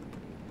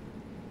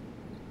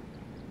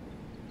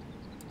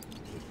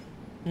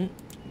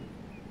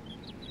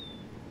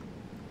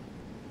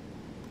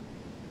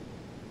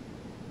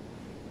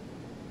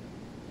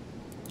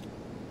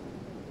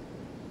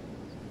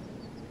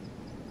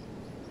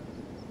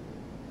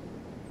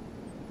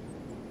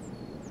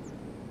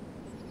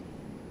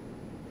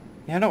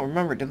 Yeah, I don't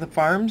remember. Do the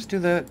farms do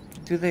they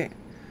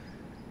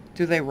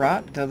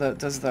rot?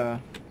 Does the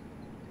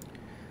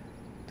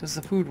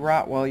food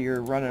rot while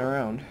you're running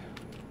around?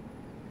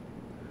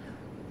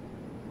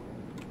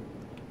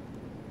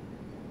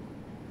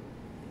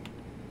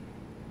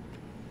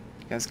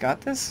 You guys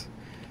got this?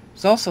 I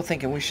was also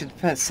thinking we should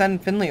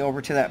send Finley over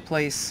to that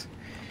place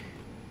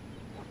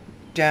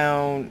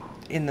down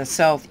in the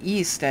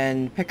southeast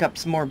and pick up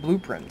some more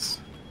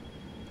blueprints.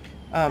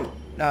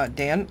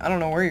 Dan, I don't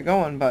know where you're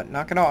going, but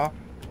knock it off.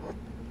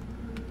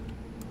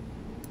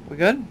 We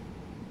good?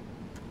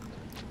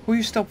 Who are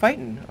you still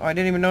fighting? Oh, I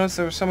didn't even notice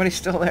there was somebody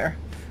still there.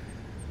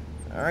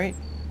 Alright.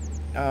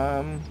 Wait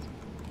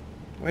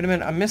a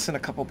minute, I'm missing a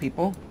couple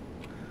people.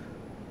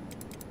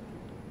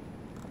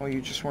 Oh,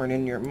 you just weren't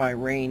in my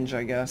range,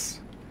 I guess,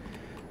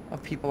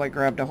 of people I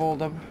grabbed a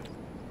hold of.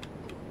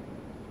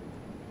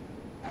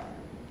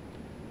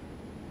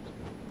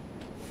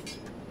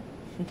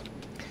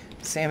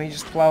 Sammy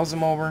just plows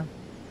them over.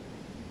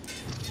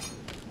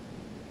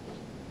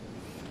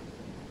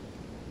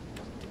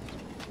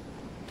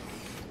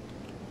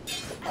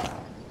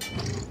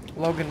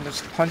 Logan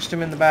just punched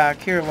him in the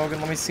back. Here, Logan,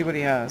 let me see what he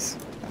has.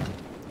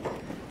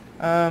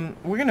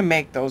 We're gonna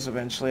make those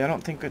eventually. I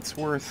don't think it's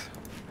worth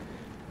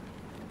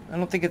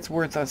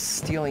us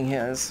stealing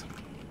his.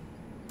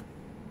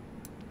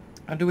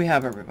 How do we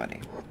have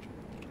everybody?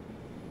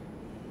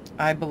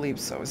 I believe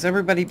so. Is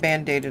everybody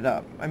band-aided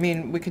up? I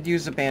mean, we could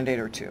use a band-aid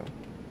or two.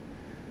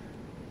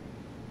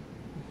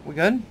 We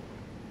good?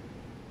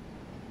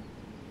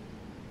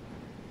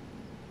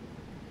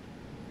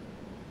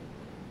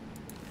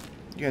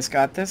 You guys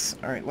got this?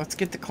 Alright, let's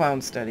get the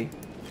clown steady.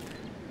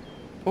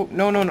 Oh,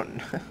 no, no, no.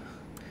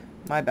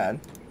 My bad.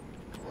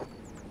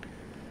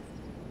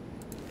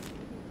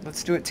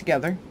 Let's do it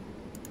together.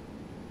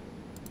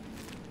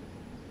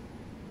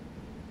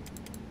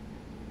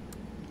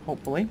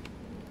 Hopefully.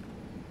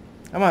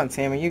 Come on,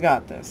 Sammy, you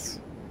got this.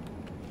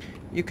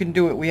 You can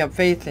do it. We have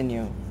faith in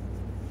you.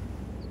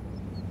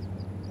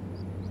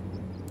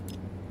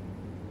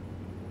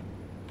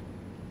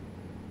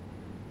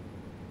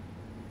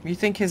 You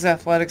think his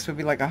athletics would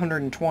be like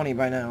 120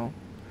 by now?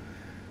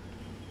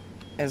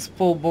 As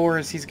full bore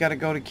as he's got to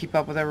go to keep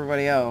up with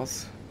everybody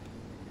else.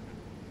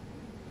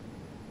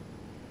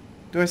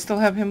 Do I still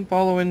have him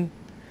following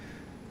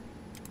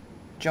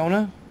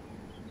Jonah?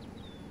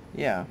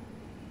 Yeah.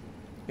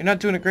 You're not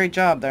doing a great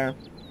job there.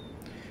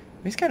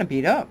 He's kind of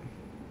beat up,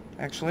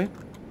 actually.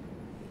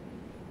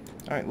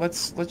 Alright,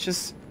 let's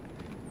just...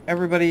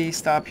 Everybody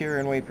stop here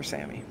and wait for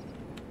Sammy.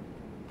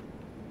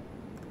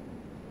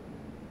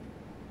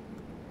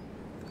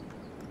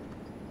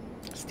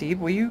 Steve,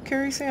 will you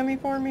carry Sammy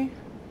for me?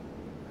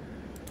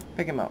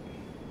 Pick him up.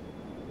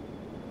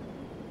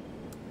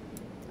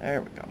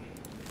 There we go.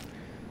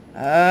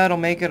 That'll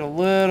make it a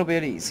little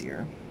bit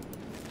easier.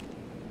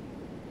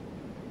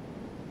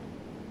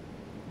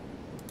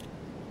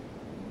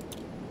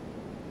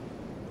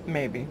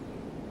 Maybe.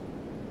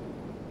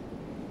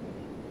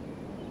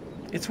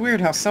 It's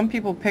weird how some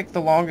people pick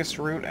the longest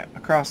route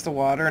across the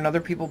water and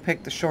other people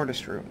pick the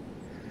shortest route.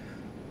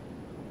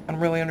 I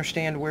don't really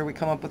understand where we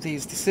come up with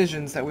these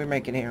decisions that we're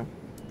making here.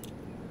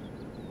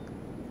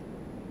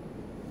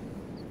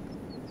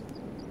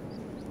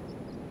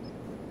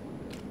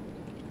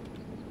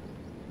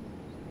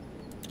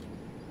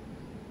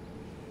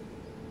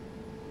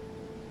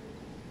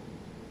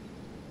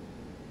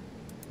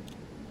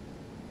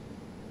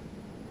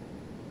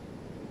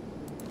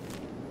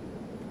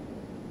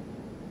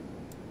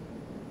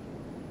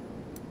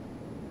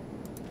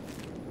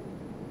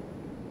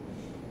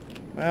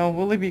 Well,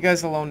 we'll leave you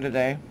guys alone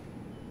today.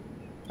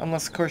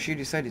 Unless, of course, you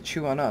decide to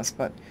chew on us,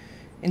 but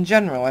in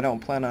general, I don't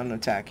plan on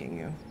attacking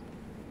you.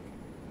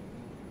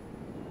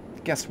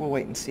 Guess we'll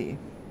wait and see.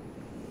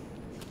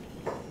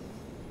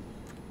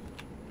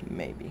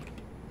 Maybe.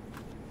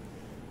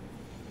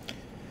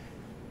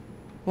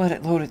 Let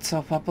it load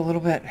itself up a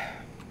little bit.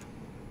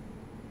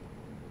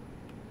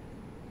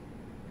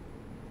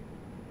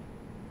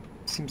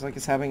 Seems like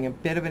it's having a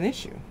bit of an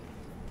issue.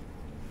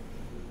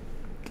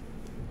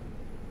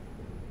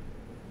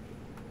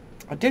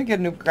 I did get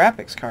a new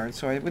graphics card,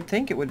 so I would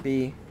think it would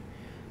be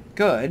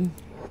good.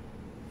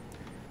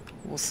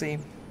 We'll see.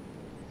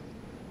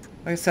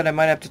 Like I said, I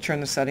might have to turn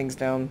the settings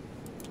down.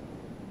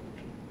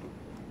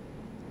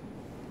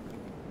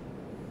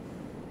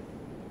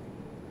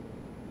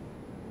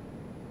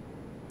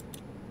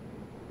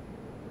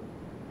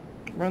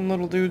 Run,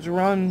 little dudes,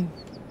 run.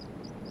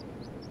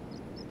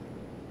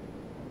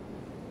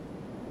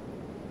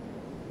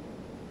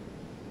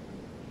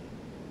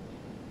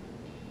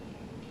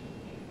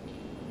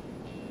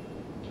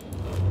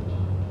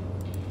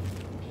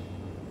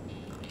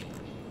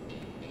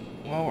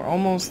 Well, we're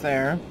almost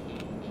there.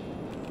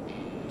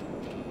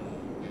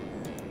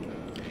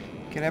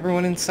 Get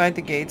everyone inside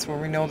the gates where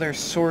we know they're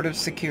sort of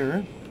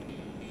secure.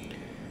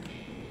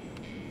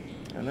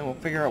 And then we'll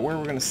figure out where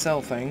we're going to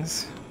sell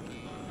things.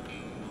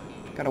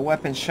 Got a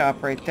weapons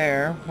shop right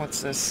there.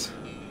 What's this?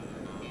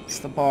 It's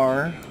the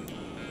bar.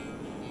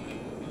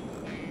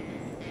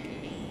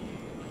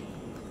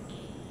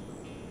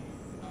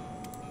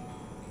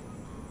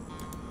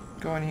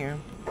 Go in here.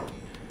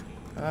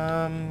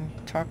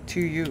 Talk to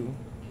you.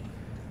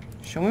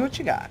 Show me what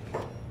you got.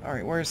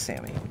 Alright, where's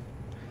Sammy?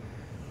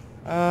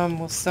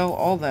 We'll sell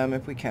all them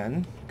if we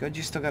can. Good,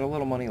 you still got a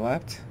little money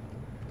left.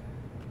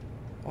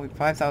 Oh,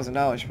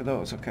 $5,000 for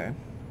those, okay.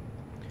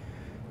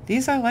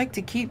 These I like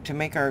to keep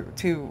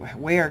to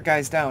weigh our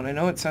guys down. I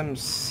know it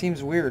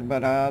seems weird, but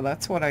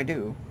that's what I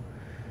do.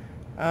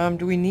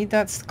 Do we need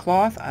that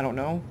cloth? I don't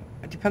know.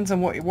 It depends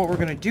on what we're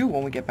gonna do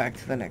when we get back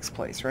to the next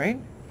place, right?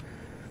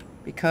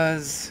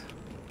 Because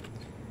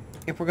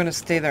if we're gonna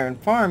stay there and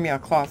farm, yeah,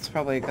 cloth's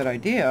probably a good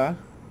idea.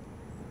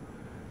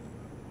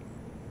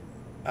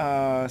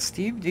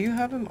 Steve, do you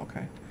have him?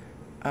 Okay.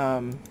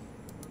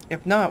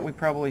 If not, we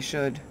probably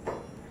should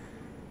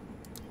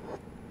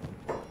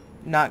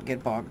not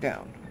get bogged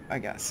down, I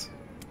guess.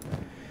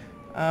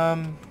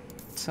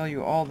 Sell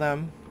you all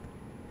them.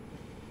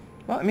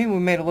 Well, I mean, we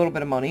made a little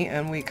bit of money,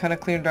 and we kind of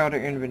cleared out our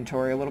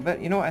inventory a little bit.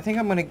 You know, I think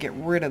I'm going to get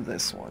rid of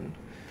this one.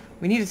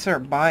 We need to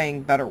start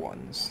buying better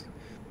ones.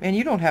 Man,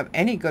 you don't have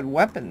any good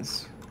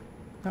weapons.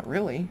 Not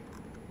really.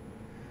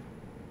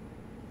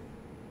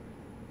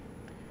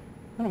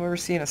 I don't ever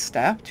seeing a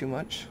staff too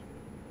much.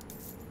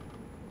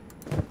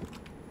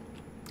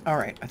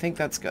 Alright, I think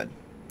that's good.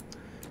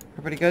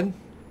 Everybody good?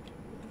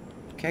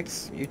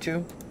 Kicks, you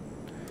too?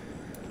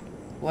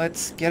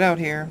 Let's get out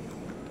here.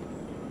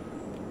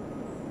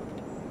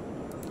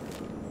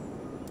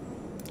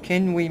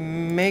 Can we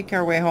make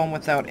our way home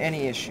without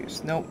any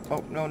issues? Nope.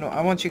 Oh, no, no.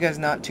 I want you guys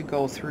not to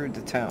go through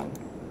the town.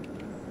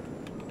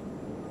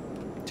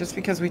 Just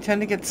because we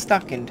tend to get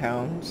stuck in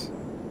towns.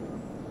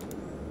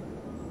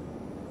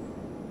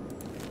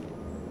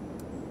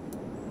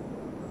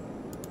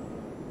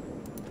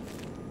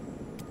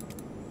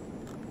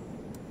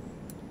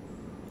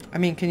 I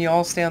mean, can you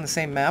all stay on the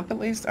same map at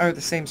least? Or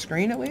the same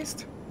screen at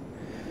least?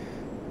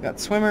 We've got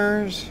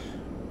swimmers.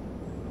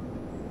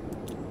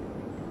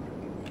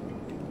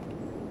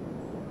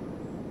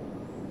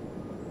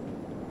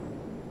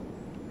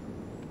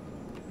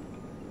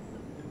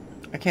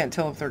 I can't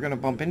tell if they're going to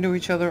bump into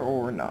each other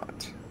or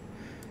not.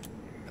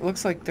 It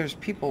looks like there's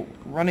people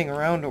running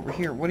around over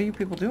here. What are you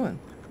people doing?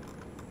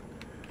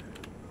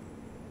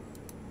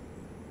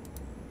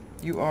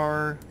 You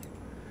are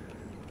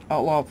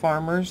outlaw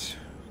farmers.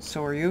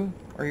 So are you?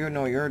 Or you?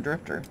 No, you're a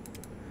drifter.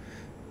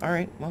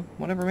 Alright, well,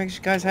 whatever makes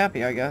you guys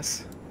happy, I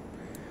guess.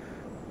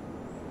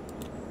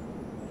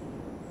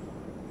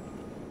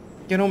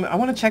 You know, I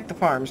want to check the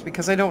farms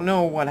because I don't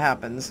know what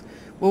happens.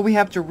 Will we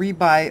have to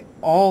rebuy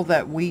all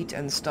that wheat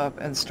and stuff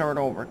and start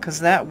over? Because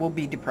that will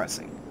be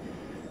depressing.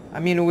 I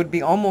mean, it would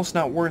be almost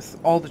not worth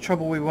all the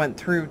trouble we went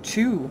through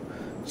to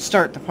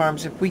start the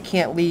farms if we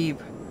can't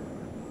leave.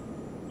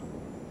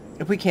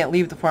 If we can't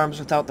leave the farms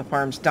without the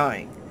farms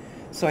dying.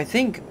 So I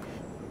think,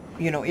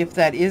 you know, if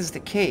that is the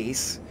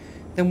case,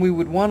 then we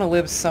would want to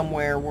live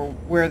somewhere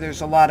where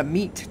there's a lot of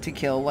meat to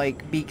kill,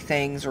 like beak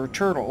things or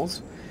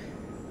turtles.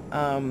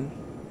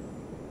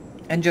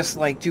 And just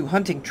like do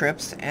hunting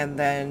trips and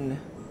then,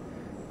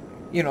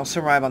 you know,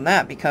 survive on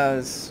that,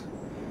 because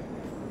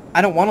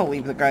I don't want to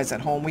leave the guys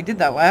at home. We did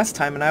that last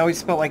time and I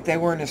always felt like they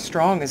weren't as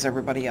strong as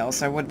everybody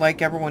else. I would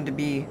like everyone to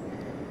be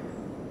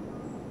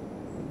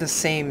the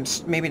same,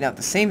 maybe not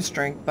the same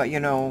strength, but you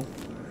know,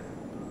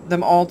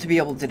 them all to be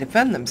able to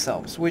defend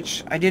themselves,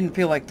 which I didn't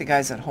feel like the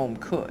guys at home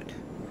could.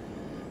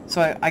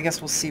 So I guess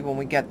we'll see when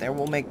we get there.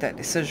 We'll make that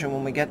decision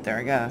when we get there,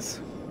 I guess.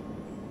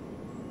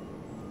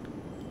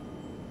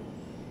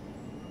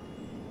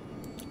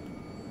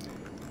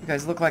 You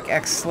guys look like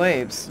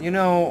ex-slaves. You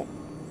know,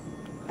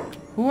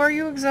 who are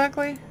you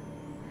exactly?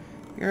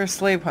 You're a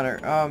slave hunter.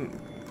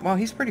 Well,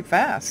 he's pretty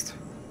fast.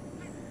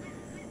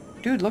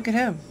 Dude, look at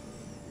him.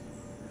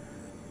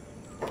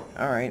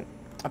 Alright.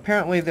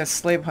 Apparently this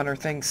slave hunter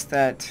thinks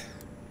that...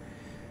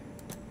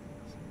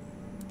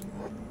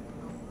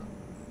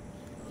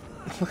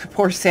 Look at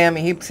poor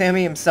Sammy.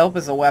 Sammy himself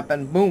is a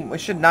weapon. Boom. We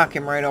should knock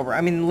him right over.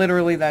 I mean,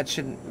 literally that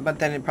shouldn't... But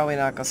then it'd probably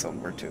knock us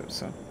over too,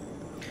 so...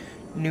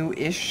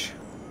 New-ish.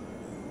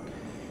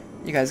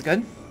 You guys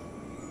good?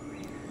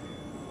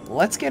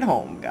 Let's get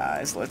home,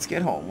 guys. Let's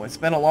get home. It's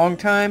been a long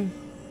time.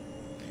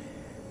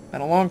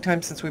 Been a long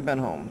time since we've been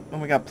home.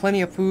 And we got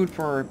plenty of food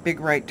for our big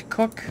right to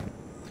cook,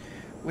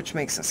 which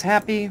makes us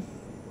happy.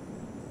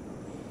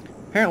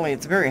 Apparently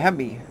it's very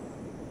heavy.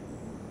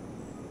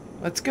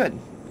 That's good.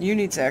 You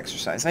need to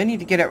exercise. I need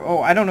to get it.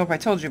 Oh, I don't know if I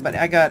told you, but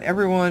I got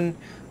everyone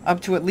up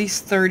to at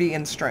least 30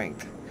 in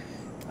strength.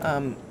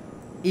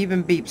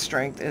 Even Beep's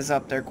strength is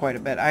up there quite a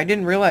bit. I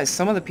didn't realize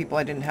some of the people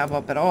I didn't have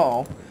up at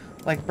all.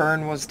 Like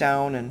Burn was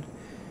down, and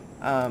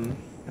I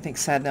think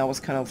Sadnell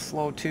was kind of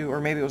slow too. Or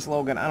maybe it was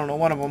Logan. I don't know,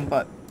 one of them,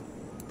 but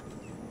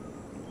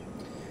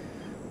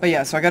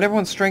yeah, so I got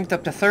everyone's strength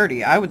up to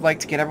 30. I would like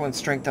to get everyone's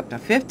strength up to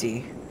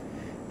 50.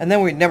 And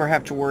then we'd never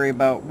have to worry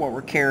about what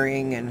we're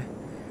carrying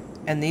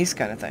and these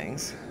kind of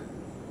things.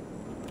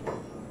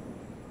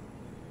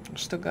 I'm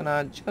still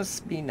gonna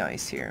just be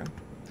nice here.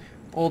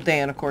 Old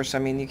Dan, of course, I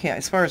mean, you can't,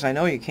 as far as I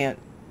know, you can't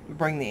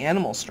bring the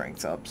animal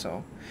strengths up,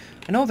 so.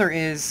 I know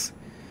there's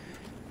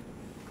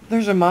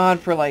a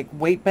mod for, like,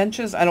 weight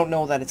benches. I don't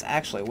know that it's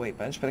actually a weight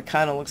bench, but it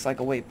kind of looks like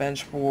a weight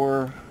bench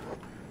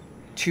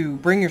to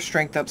bring your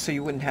strength up so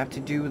you wouldn't have to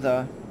do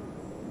the,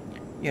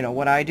 you know,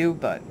 what I do,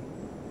 but.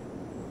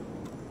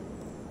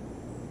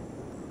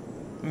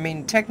 I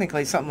mean,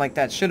 technically, something like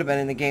that should have been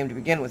in the game to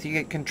begin with.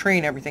 You can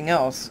train everything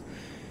else.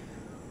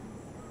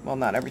 Well,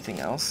 not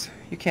everything else.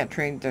 You can't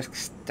train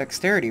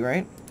dexterity,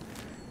 right?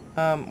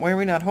 Why are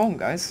we not home,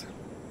 guys?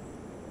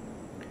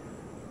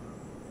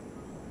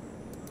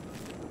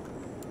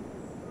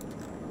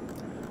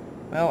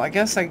 Well, I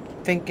guess I'm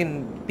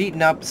thinking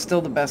beaten up is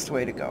still the best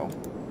way to go.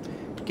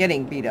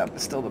 Getting beat up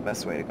is still the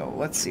best way to go.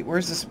 Let's see.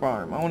 Where's this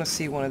farm? I want to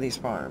see one of these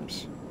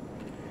farms.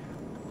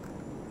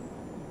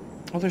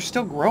 Oh, they're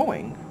still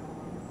growing.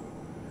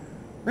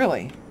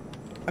 Really?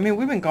 I mean,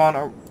 we've been gone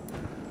a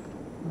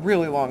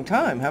really long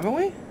time, haven't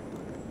we?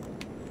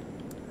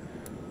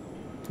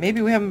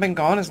 Maybe we haven't been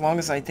gone as long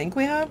as I think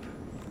we have?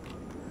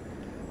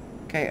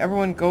 Okay,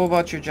 everyone go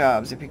about your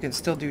jobs, if you can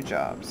still do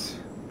jobs.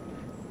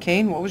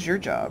 Kane, what was your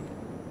job?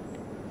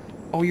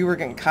 Oh, you were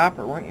getting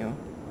copper, weren't you?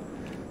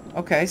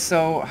 Okay,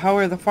 so how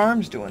are the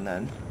farms doing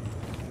then?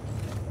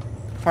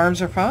 Farms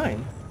are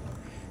fine.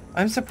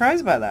 I'm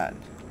surprised by that.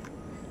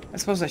 I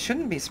suppose I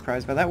shouldn't be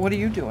surprised by that. What are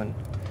you doing?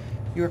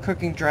 You were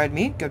cooking dried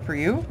meat? Good for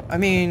you. I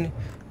mean,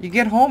 you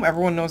get home,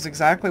 everyone knows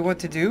exactly what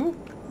to do.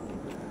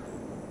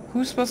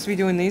 Who's supposed to be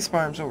doing these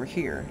farms over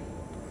here?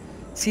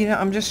 See, now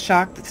I'm just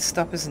shocked that this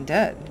stuff isn't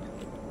dead.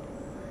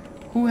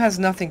 Who has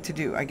nothing to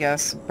do? I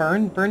guess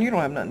Burn. Burn, you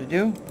don't have nothing to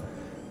do.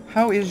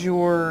 How is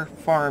your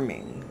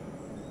farming?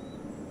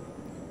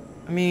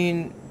 I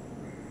mean,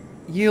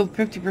 yield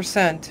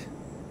 50%.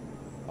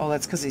 Oh,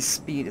 that's because his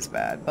speed is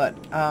bad. But,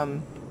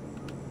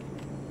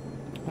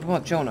 what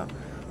about Jonah?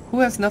 Who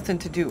has nothing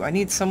to do? I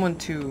need someone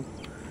to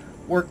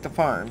work the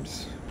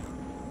farms.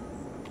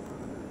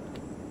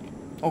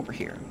 Over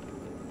here.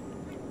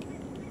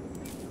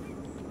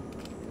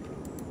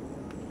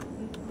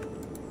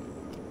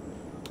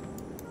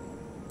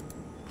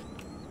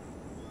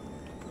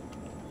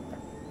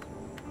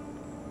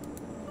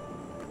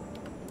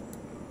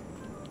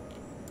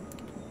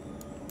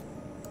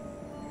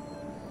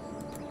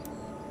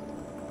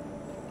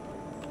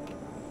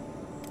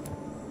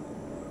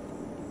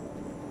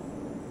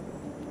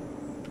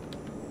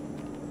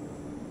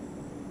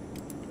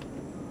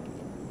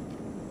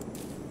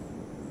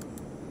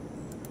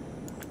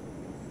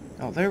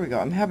 Oh, there we go.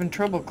 I'm having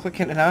trouble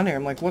clicking it on here.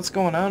 I'm like, what's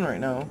going on right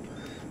now?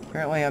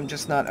 Apparently I'm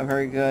just not a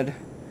very good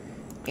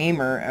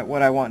aimer at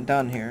what I want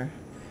done here.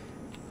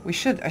 I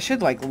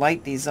should like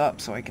light these up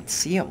so I can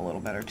see them a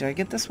little better. Did I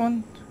get this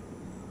one?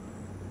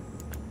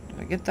 Did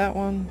I get that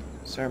one?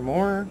 Is there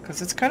more?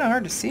 Because it's kind of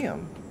hard to see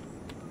them.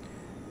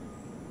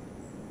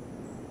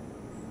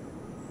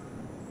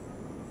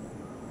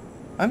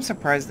 I'm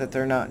surprised that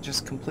they're not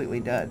just completely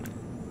dead.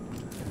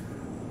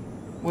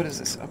 What is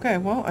this? Okay,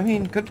 well, I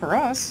mean, good for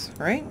us,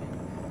 right?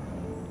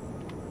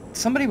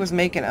 Somebody was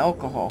making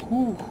alcohol.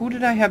 Who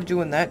did I have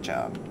doing that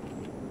job?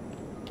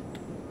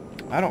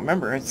 I don't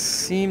remember. It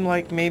seemed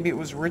like maybe it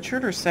was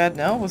Richard or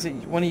Sadnell. Was it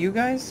one of you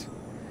guys?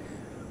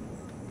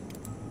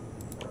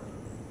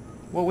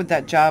 What would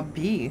that job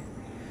be?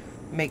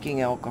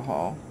 Making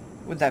alcohol.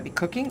 Would that be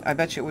cooking? I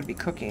bet you it would be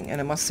cooking. And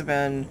it must have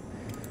been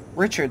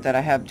Richard that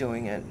I have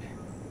doing it.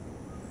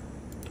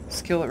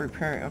 Skill at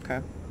repairing.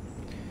 Okay.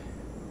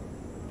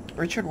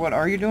 Richard, what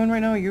are you doing right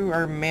now? You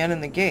are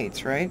manning the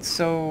gates, right?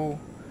 So,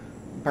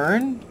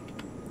 Burn?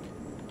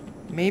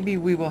 Maybe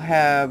we will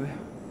have...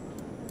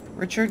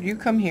 Richard, you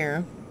come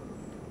here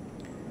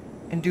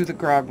and do the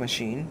grog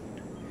machine.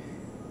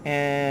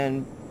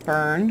 And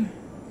Burn,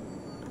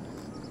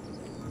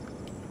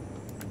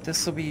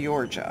 this will be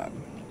your job.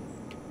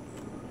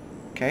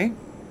 Okay?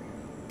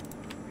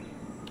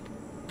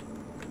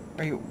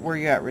 Where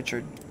you at,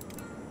 Richard?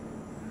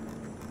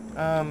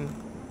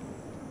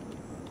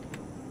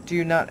 Do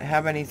you not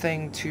have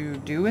anything to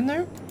do in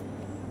there?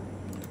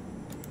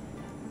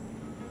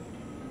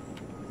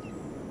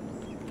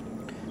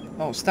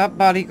 Oh, stop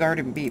bodyguard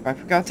and beep. I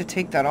forgot to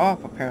take that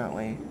off,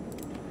 apparently.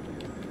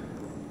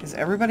 Is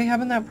everybody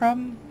having that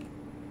problem?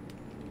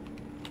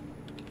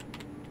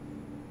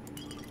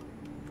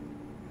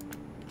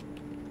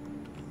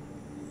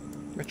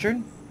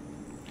 Richard?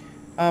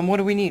 What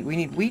do we need? We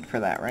need wheat for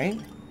that, right?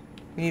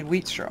 We need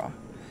wheat straw.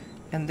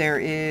 And there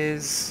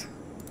is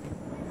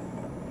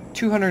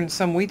 200 and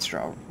some wheat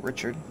straw,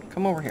 Richard.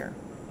 Come over here.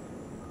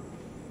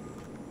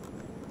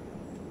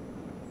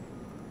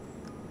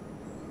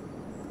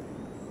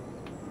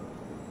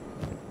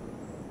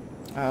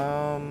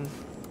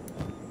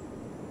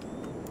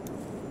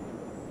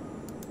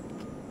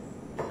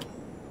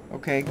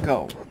 Okay,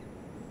 go.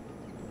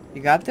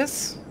 You got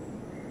this?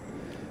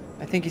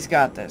 I think he's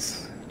got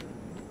this.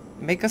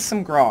 Make us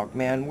some grog,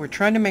 man. We're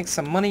trying to make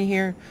some money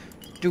here.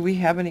 Do we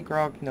have any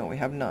grog? No, we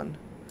have none.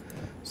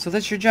 So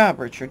that's your job,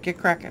 Richard. Get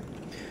cracking.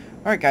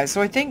 Alright, guys.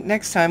 So I think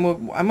next time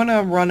I'm going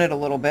to run it a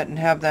little bit and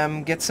have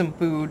them get some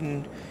food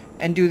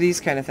and do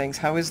these kind of things.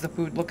 How is the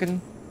food looking?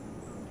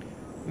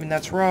 I mean,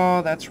 that's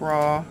raw. That's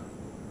raw.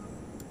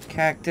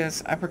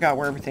 Cactus. I forgot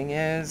where everything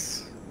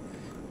is.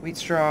 Wheat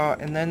straw.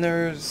 And then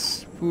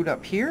there's food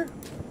up here.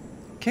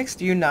 Kix,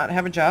 do you not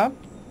have a job?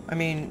 I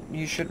mean,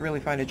 you should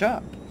really find a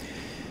job.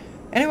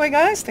 Anyway,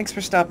 guys, thanks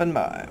for stopping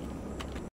by.